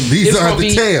just telling you. These It's are gonna the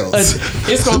be tales.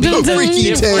 It's gonna be The a freaky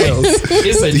different- tales.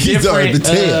 It's a These are the different.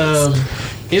 tales.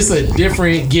 It's a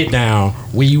different get down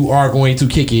when you are going to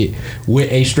kick it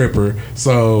with a stripper.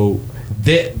 So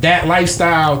that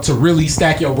lifestyle to really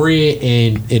stack your bread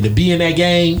and to be in that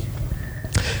game.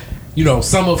 You know,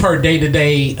 some of her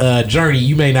day-to-day journey,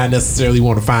 you may not necessarily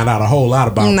want to find out a whole lot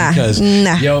about because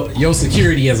your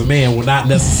security as a man will not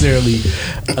necessarily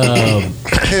Hell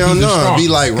be the no, strongest. be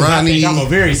like 'Cause I Ronnie, think I'm a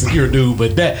very secure dude,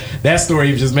 but that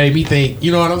story just made me think.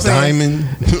 You know what I'm saying? Diamond,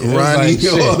 It was Ronnie, like,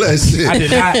 shit. all that shit. I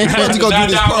did not. I About did to go not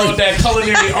do this download party. that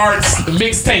culinary arts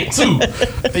mixtape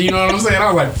too. You know what I'm saying?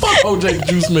 I was like, fuck OJ the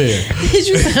Juice Man. Did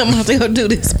you say I'm about to go do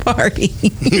this party?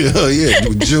 Hell yeah,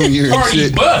 Junior and Party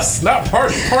shit. bus, not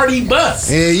party bus.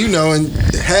 And you know, and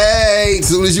hey, as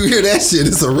soon as you hear that shit,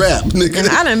 it's a wrap, nigga.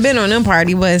 I done been on them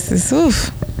party buses. Oof.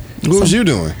 What was you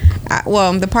doing?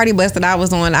 Well, the party bus that I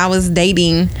was on, I was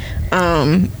dating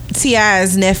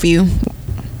T.I.'s nephew,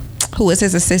 who was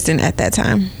his assistant at that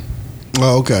time.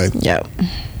 Oh, okay. Yep.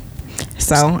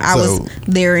 So I was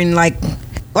there in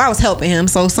I was helping him,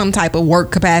 so some type of work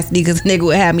capacity, because nigga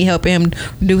would have me helping him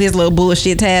do his little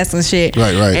bullshit tasks and shit.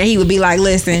 Right. And he would be like,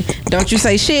 listen, don't you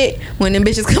say shit when them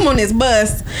bitches come on this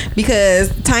bus,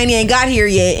 because Tiny ain't got here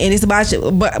yet, and it's about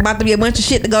to be a bunch of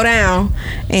shit to go down,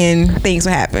 and things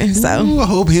will happen. So Ooh, I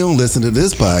hope he don't listen to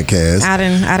this podcast.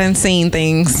 I done seen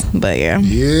things, but yeah.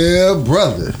 Yeah,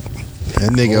 brother.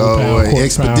 That nigga, Quarter pound, quarter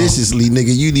expeditiously,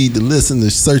 nigga, you need to listen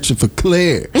to Searching for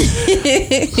Claire.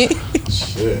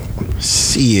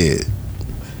 Shit.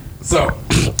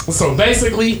 So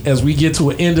basically, as we get to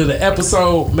an end of the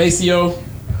episode, Maceo,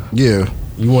 Yeah.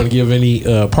 you want to give any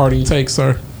parting takes,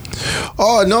 sir?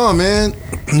 Oh no, man,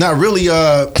 not really.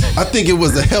 I think it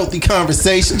was a healthy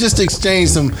conversation, just to exchange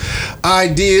some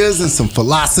ideas and some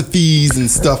philosophies and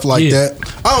stuff like that.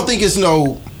 I don't think it's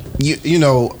you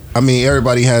know. I mean,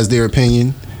 everybody has their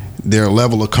opinion, their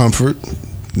level of comfort,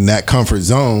 in that comfort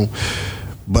zone.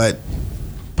 But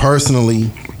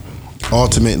personally,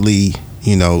 ultimately,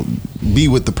 you know, be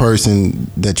with the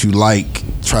person that you like.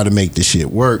 Try to make the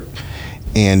shit work.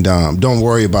 and don't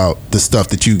worry about the stuff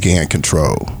that you can't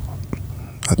control.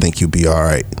 I think you'll be all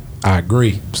right. I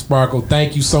agree. Sparkle,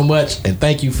 thank you so much, and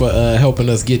thank you for helping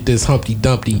us get this Humpty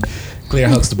Dumpty Claire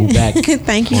Huxtable back.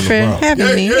 Thank you on for the world.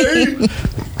 having me.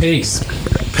 Peace.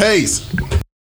 Peace.